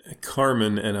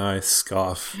 Carmen and I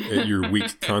scoff at your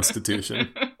weak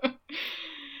constitution.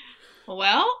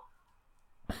 Well,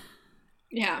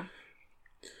 yeah.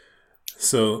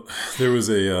 So there was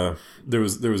a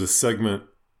segment.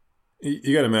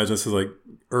 You got to imagine this is like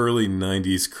early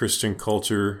 '90s Christian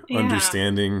culture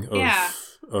understanding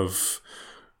of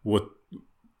what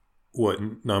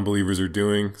non-believers are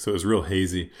doing. So it was real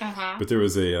hazy. But there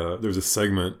was a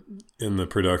segment in the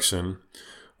production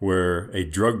where a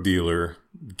drug dealer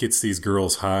gets these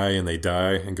girls high and they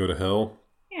die and go to hell.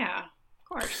 Yeah, of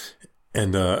course.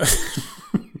 And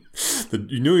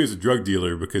you knew he was a drug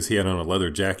dealer because he had on a leather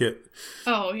jacket.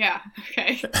 Oh, yeah.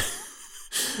 Okay.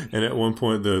 And at one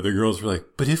point, the girls were like,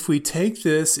 "But if we take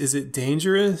this, is it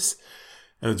dangerous?"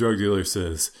 And the drug dealer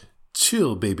says,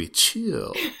 "Chill, baby,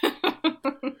 chill."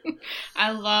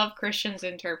 I love Christians'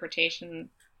 interpretation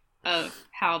of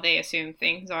how they assume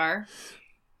things are.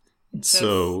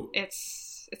 So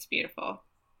it's beautiful.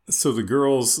 So the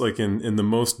girls, like in the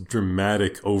most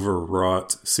dramatic,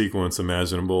 overwrought sequence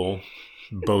imaginable,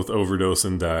 both overdose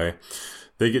and die.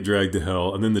 They get dragged to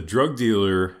hell, and then the drug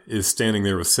dealer is standing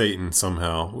there with Satan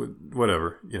somehow,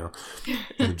 whatever,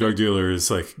 And the drug dealer is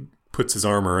like, puts his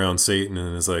arm around Satan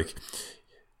and is like,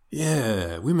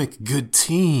 "Yeah, we make a good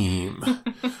team."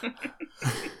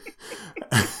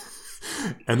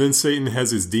 And then Satan has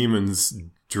his demons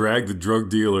drag the drug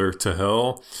dealer to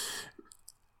hell.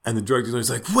 And the drug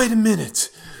dealer's like, wait a minute,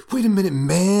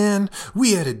 man.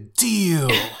 We had a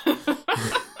deal."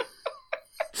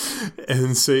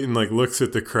 And Satan like looks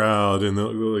at the crowd and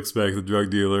looks back at the drug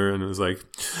dealer and is like,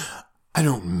 "I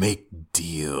don't make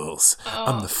deals.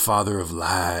 I'm the father of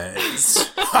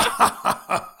lies."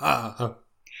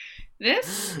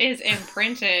 This is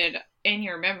imprinted in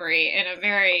your memory in a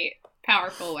very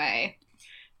powerful way.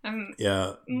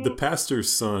 Yeah, the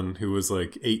pastor's son, who was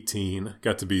like 18,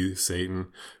 got to be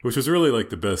Satan, which was really like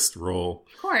the best role.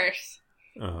 Of course.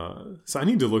 So I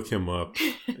need to look him up.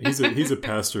 He's a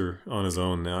pastor on his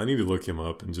own now. I need to look him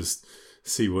up and just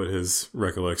see what his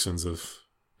recollections of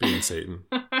being Satan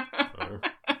are.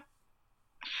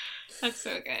 That's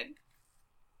so good.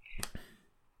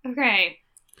 Okay.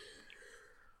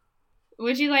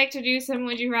 Would you like to do some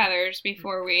Would You Rathers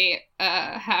before we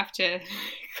have to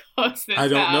close this out? I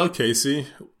don't know, Casey.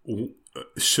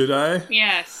 Should I?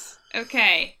 Yes.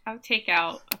 Okay. I'll take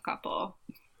out a couple.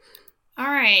 All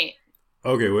right.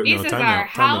 Okay, wait, This is our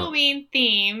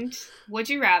Halloween-themed Would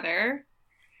You Rather.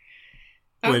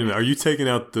 Wait a minute. Are you taking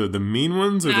out the mean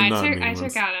ones or the non-mean ones? I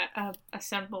took out a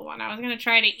simple one. I was going to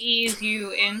try to ease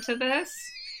you into this.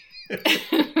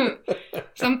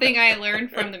 Something I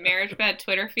learned from the Marriage Bed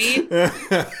Twitter feed.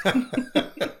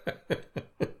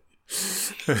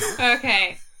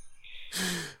 Okay.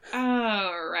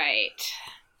 All right.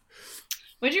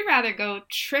 Would you rather go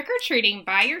trick-or-treating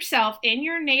by yourself in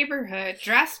your neighborhood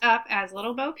dressed up as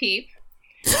Little Bo Peep?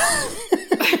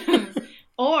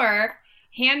 Or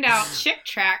hand out Chick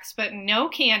tracts but no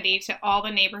candy to all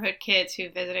the neighborhood kids who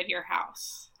visited your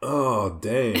house? Oh,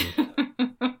 dang.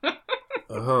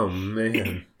 Oh,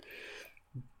 man.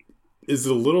 Is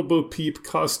the Little Bo Peep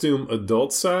costume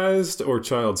adult-sized or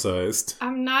child-sized?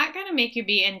 I'm not going to make you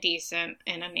be indecent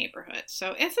in a neighborhood.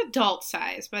 So it's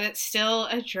adult-sized, but it's still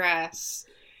a dress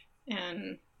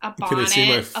and a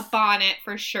bonnet. A bonnet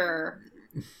for sure.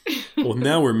 Well,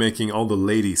 now we're making all the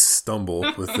ladies stumble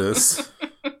with this.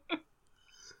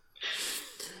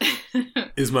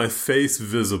 Is my face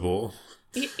visible?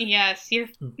 Yes. Do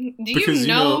you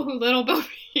know who Little Bo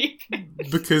Peep is?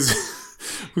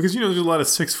 Because there's a lot of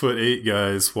 6'8"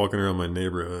 guys walking around my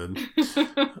neighborhood.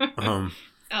 Oh,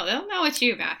 they'll know it's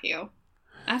you, Matthew.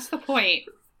 That's the point.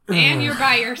 And you're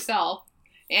by yourself.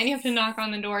 And you have to knock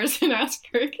on the doors and ask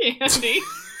for candy.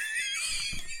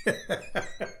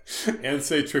 And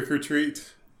say trick or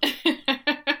treat.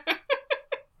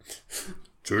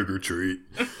 Trick or treat.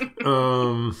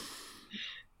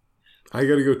 I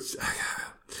gotta go.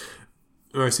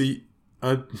 I see.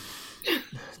 Damn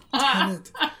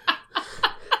it.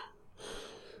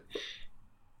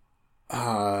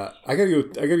 I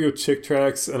gotta go Chick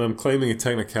Tracts, and I'm claiming a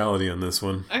technicality on this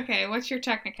one. Okay, what's your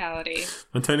technicality?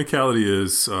 My technicality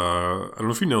is, I don't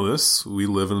know if you know this, we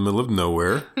live in the middle of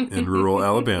nowhere in rural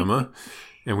Alabama,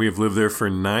 and we have lived there for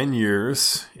 9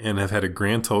 years and have had a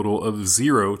grand total of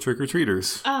 0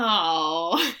 trick-or-treaters.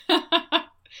 Oh.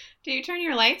 Do you turn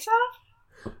your lights off?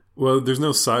 Well, there's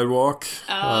no sidewalk.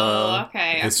 Oh,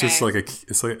 okay. It's just like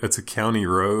it's a county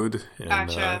road. And,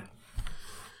 gotcha.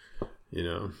 You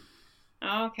know.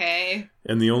 Okay.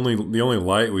 And the only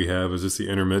light we have is just the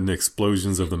intermittent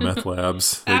explosions of the meth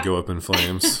labs. They go up in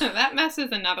flames. That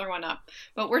messes another one up.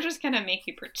 But we're just going to make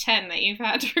you pretend that you've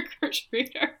had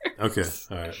trick-or-treaters. Okay.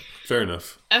 All right. Fair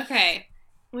enough. Okay.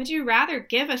 Would you rather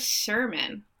give a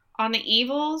sermon on the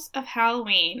evils of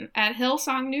Halloween at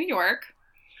Hillsong, New York,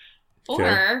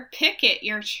 or picket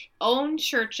your own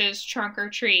church's trunk or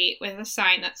treat with a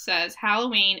sign that says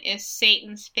Halloween is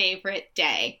Satan's favorite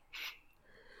day?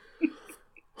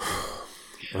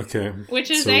 Okay. Which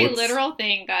is a literal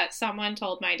thing that someone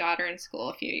told my daughter in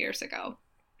school a few years ago.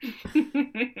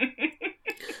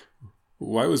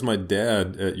 Why was my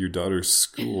dad at your daughter's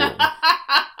school?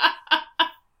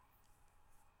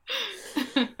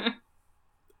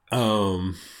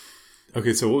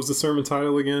 Okay, so what was the sermon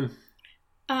title again?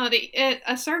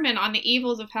 A sermon on the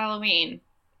evils of Halloween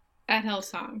at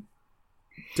Hillsong.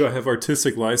 Do I have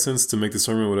artistic license to make the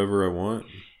sermon whatever I want?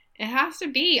 It has to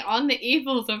be on the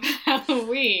evils of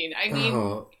Halloween. I mean...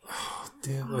 Oh,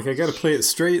 damn. Like, I gotta play it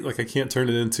straight. Like, I can't turn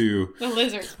it into... The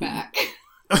lizard's back.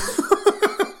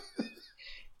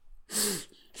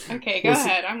 Okay, go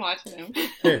ahead. I'm watching him.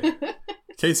 Hey,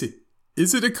 Casey,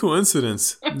 is it a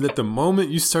coincidence that the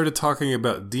moment you started talking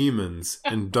about demons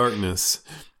and darkness,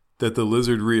 that the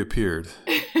lizard reappeared?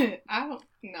 I don't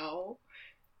know.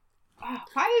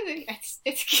 Why is it...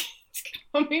 It's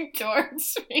coming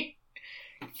towards me.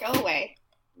 Go away.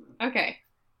 Okay.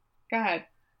 Go ahead.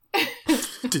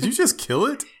 Did you just kill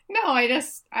it? No, I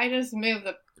just moved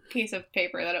the piece of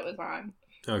paper that it was on.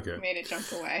 Okay. Made it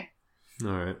jump away.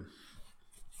 All right.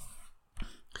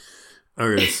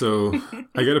 Okay, so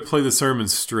I got to play the sermon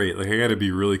straight. Like, I got to be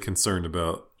really concerned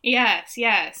about... Yes.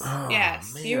 Oh,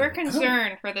 yes. man. You were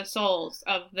concerned for the souls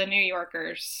of the New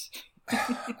Yorkers.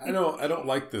 I don't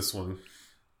like this one.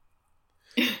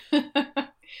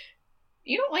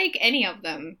 You don't like any of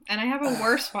them, and I have a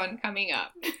worse one coming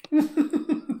up.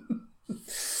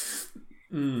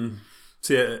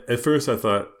 See, at first I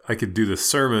thought I could do the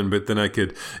sermon, but then I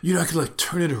could like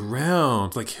turn it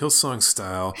around, like Hillsong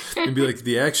style, and be like,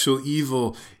 the actual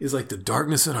evil is like the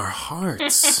darkness in our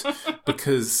hearts.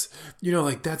 Because,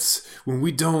 like that's when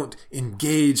we don't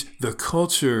engage the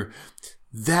culture,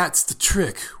 that's the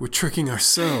trick. We're tricking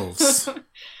ourselves.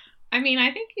 I mean,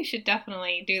 I think you should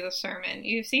definitely do the sermon.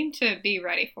 You seem to be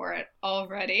ready for it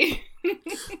already.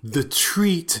 The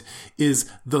treat is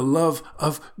the love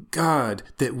of God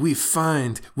that we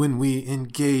find when we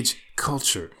engage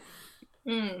culture.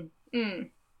 So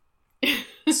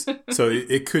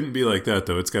it couldn't be like that,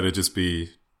 though. It's got to just be...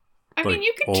 I mean,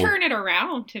 you can turn it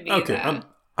around to be okay, that.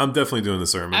 I'm definitely doing the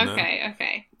sermon.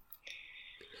 Okay.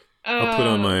 I'll put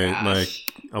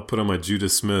on my Judah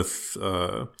Smith...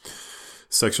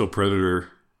 sexual predator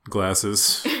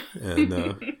glasses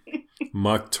and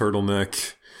mock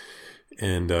turtleneck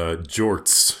and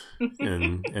jorts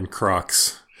and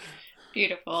Crocs.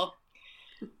 Beautiful.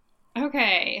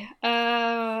 Okay,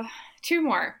 2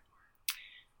 more.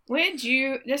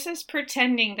 This is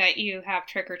pretending that you have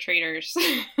trick-or-treaters.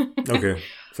 Okay,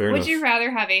 fair enough. Would you rather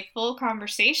have a full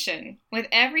conversation with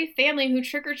every family who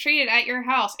trick-or-treated at your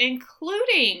house,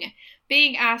 including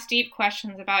being asked deep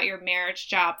questions about your marriage,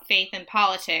 job, faith, and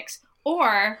politics,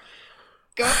 or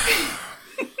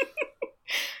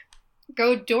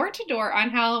go door to door on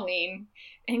Halloween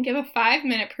and give a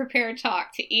 5-minute prepared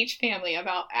talk to each family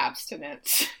about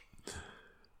abstinence?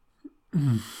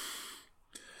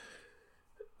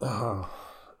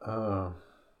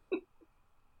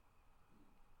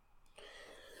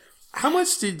 How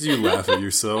much did you laugh at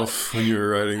yourself when you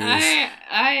were writing this?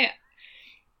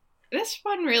 This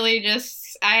one really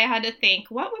I had to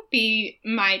think, what would be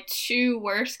my 2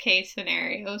 worst case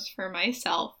scenarios for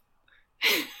myself?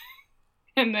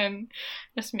 And then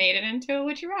just made it into a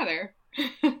would you rather.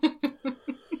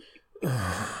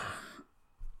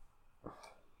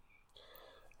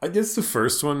 I guess the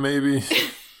first one, maybe.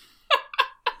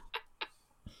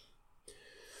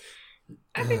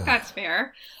 I think that's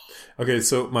fair. Okay,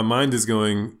 so my mind is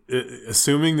going,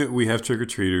 assuming that we have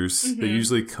trick-or-treaters, they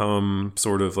usually come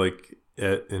sort of like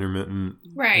at intermittent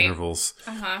intervals.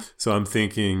 So I'm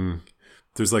thinking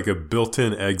there's like a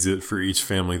built-in exit for each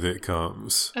family that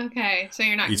comes. Okay, so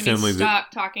you're not going to be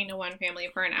stuck talking to one family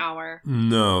for an hour.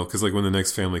 No, because like when the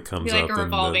next family comes up, like a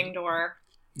revolving door.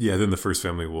 Yeah, then the first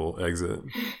family will exit.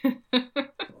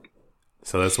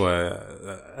 So that's why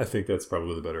I think that's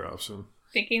probably the better option.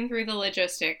 Thinking through the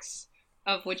logistics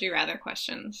of would you rather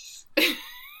questions.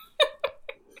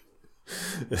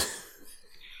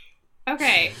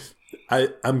 Okay.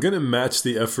 I'm gonna match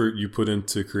the effort you put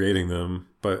into creating them,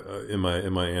 but in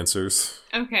my answers.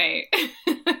 Okay.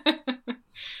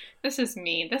 This is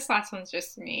mean. This last one's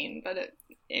just mean, but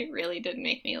it really did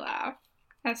make me laugh.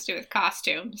 It has to do with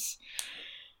costumes.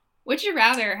 Would you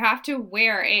rather have to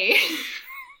wear a...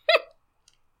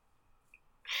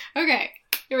 Okay,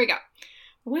 here we go.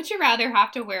 Would you rather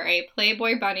have to wear a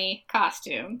Playboy Bunny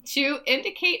costume to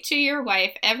indicate to your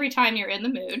wife every time you're in the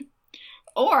mood,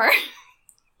 or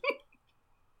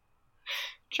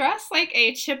dress like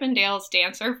a Chippendales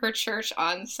dancer for church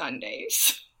on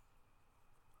Sundays?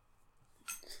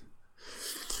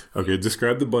 Okay,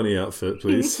 describe the bunny outfit,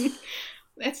 please.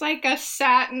 It's like a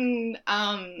satin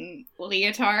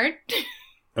leotard.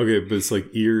 Okay, but it's like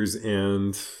ears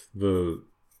and the...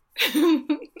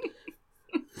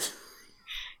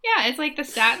 Yeah, it's like the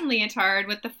satin leotard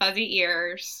with the fuzzy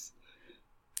ears.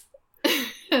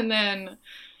 And then,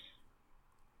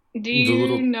 do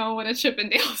you know what a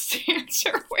Chippendales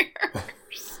dancer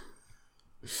wears?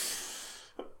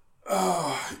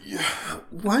 Oh, yeah.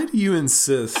 Why do you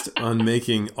insist on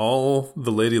making all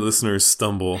the lady listeners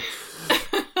stumble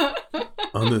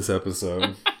on this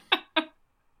episode?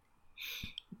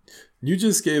 You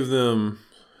just gave them...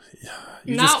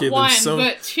 Not one,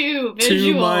 but two visuals.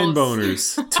 Two mind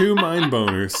boners. Two mind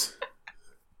boners.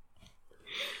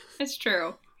 It's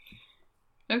true.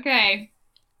 Okay.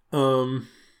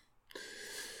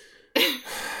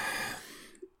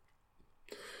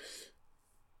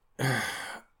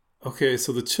 Okay,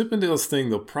 so the Chippendales thing,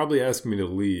 they'll probably ask me to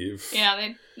leave.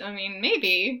 Yeah,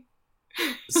 maybe.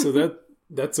 So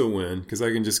that's a win, because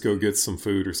I can just go get some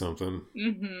food or something.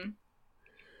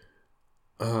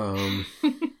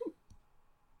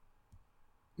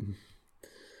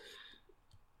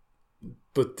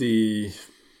 But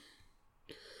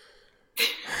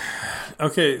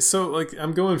okay, so like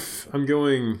I'm going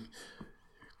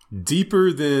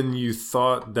deeper than you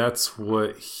thought. That's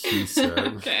what he said.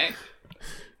 Okay.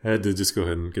 I had to just go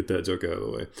ahead and get that joke out of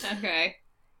the way. Okay.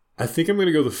 I think I'm going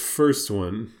to go the first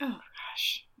one. Oh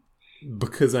gosh.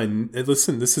 Because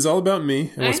listen, this is all about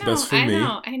me and what's best for me.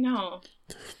 I know.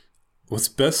 What's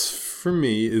best for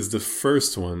me is the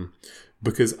first one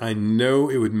because I know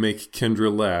it would make Kendra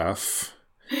laugh.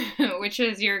 Which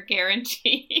is your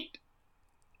guaranteed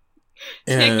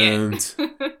ticket.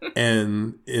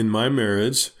 And in my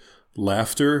marriage,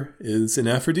 laughter is an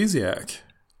aphrodisiac.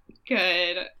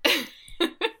 Good.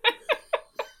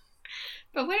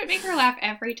 But would it make her laugh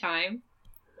every time?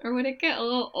 Or would it get a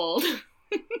little old?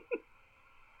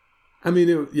 I mean,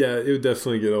 it would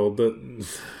definitely get old, but...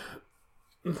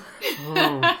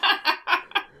 Oh.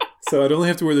 So I'd only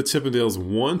have to wear the Chippendales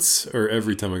once or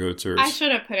every time I go to church? I should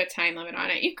have put a time limit on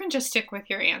it. You can just stick with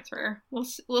your answer. We'll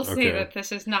say that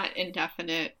this is not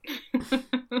indefinite.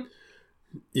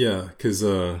 Yeah, because...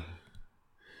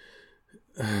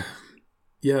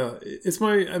 yeah, it's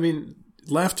my... I mean,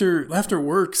 laughter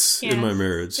works in my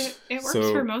marriage. It works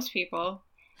for most people.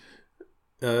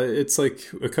 It's like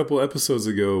a couple episodes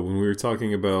ago when we were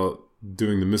talking about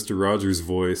doing the Mr. Rogers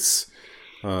voice...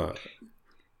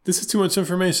 this is too much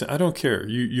information. I don't care.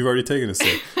 You've already taken a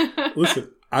step. Listen,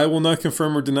 I will not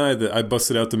confirm or deny that I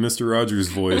busted out the Mr. Rogers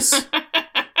voice.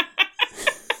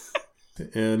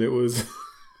 And it was...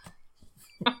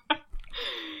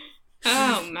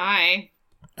 Oh, my.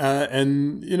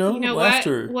 And, you know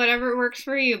laughter. Whatever works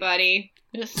for you, buddy.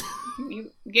 Just you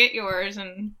get yours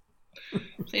and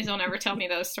please don't ever tell me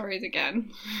those stories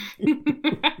again.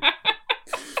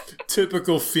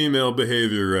 Typical female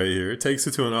behavior right here. It takes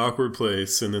it to an awkward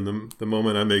place, and then the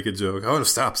moment I make a joke, oh,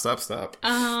 stop. Okay.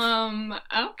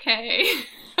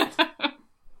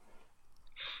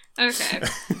 Okay.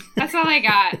 That's all I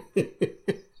got.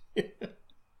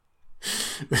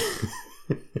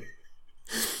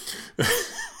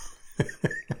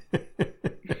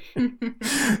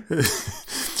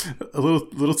 A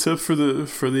little tip for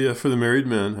the married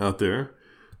men out there.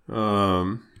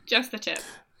 Just the tip.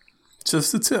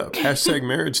 Just a tip. Hashtag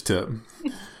marriage tip.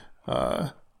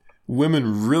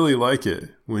 Women really like it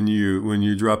when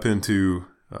you drop into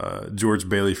George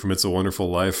Bailey from It's a Wonderful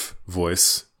Life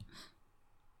voice.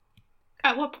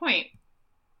 At what point?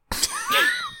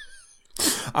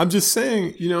 I'm just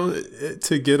saying,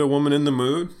 to get a woman in the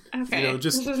mood. Okay.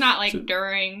 This is not like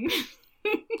during.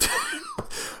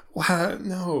 What?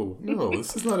 No.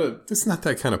 This is not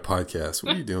that kind of podcast.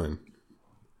 What are you doing?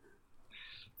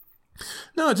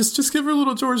 No, just give her a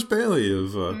little George Bailey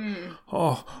of,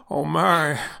 oh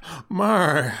my, oh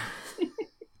my,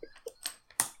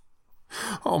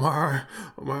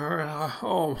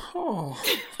 oh.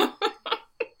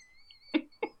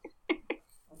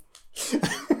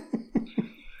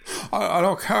 I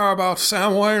don't care about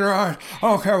Sam Wainwright. I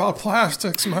don't care about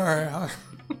plastics, Mary.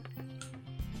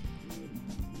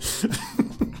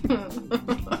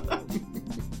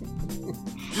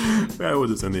 That will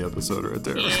just end the episode right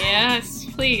there. Yes,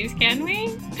 please. Can we?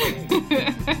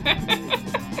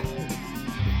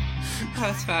 That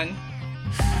was fun.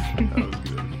 That was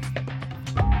good.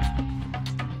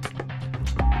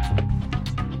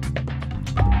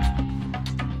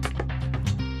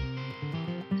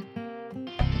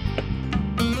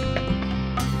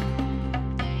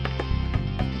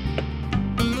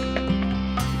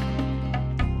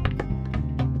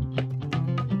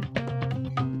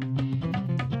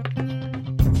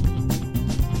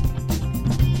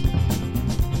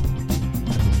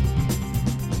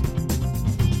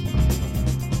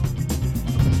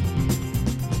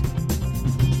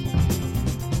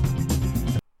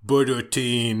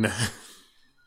 Budotin.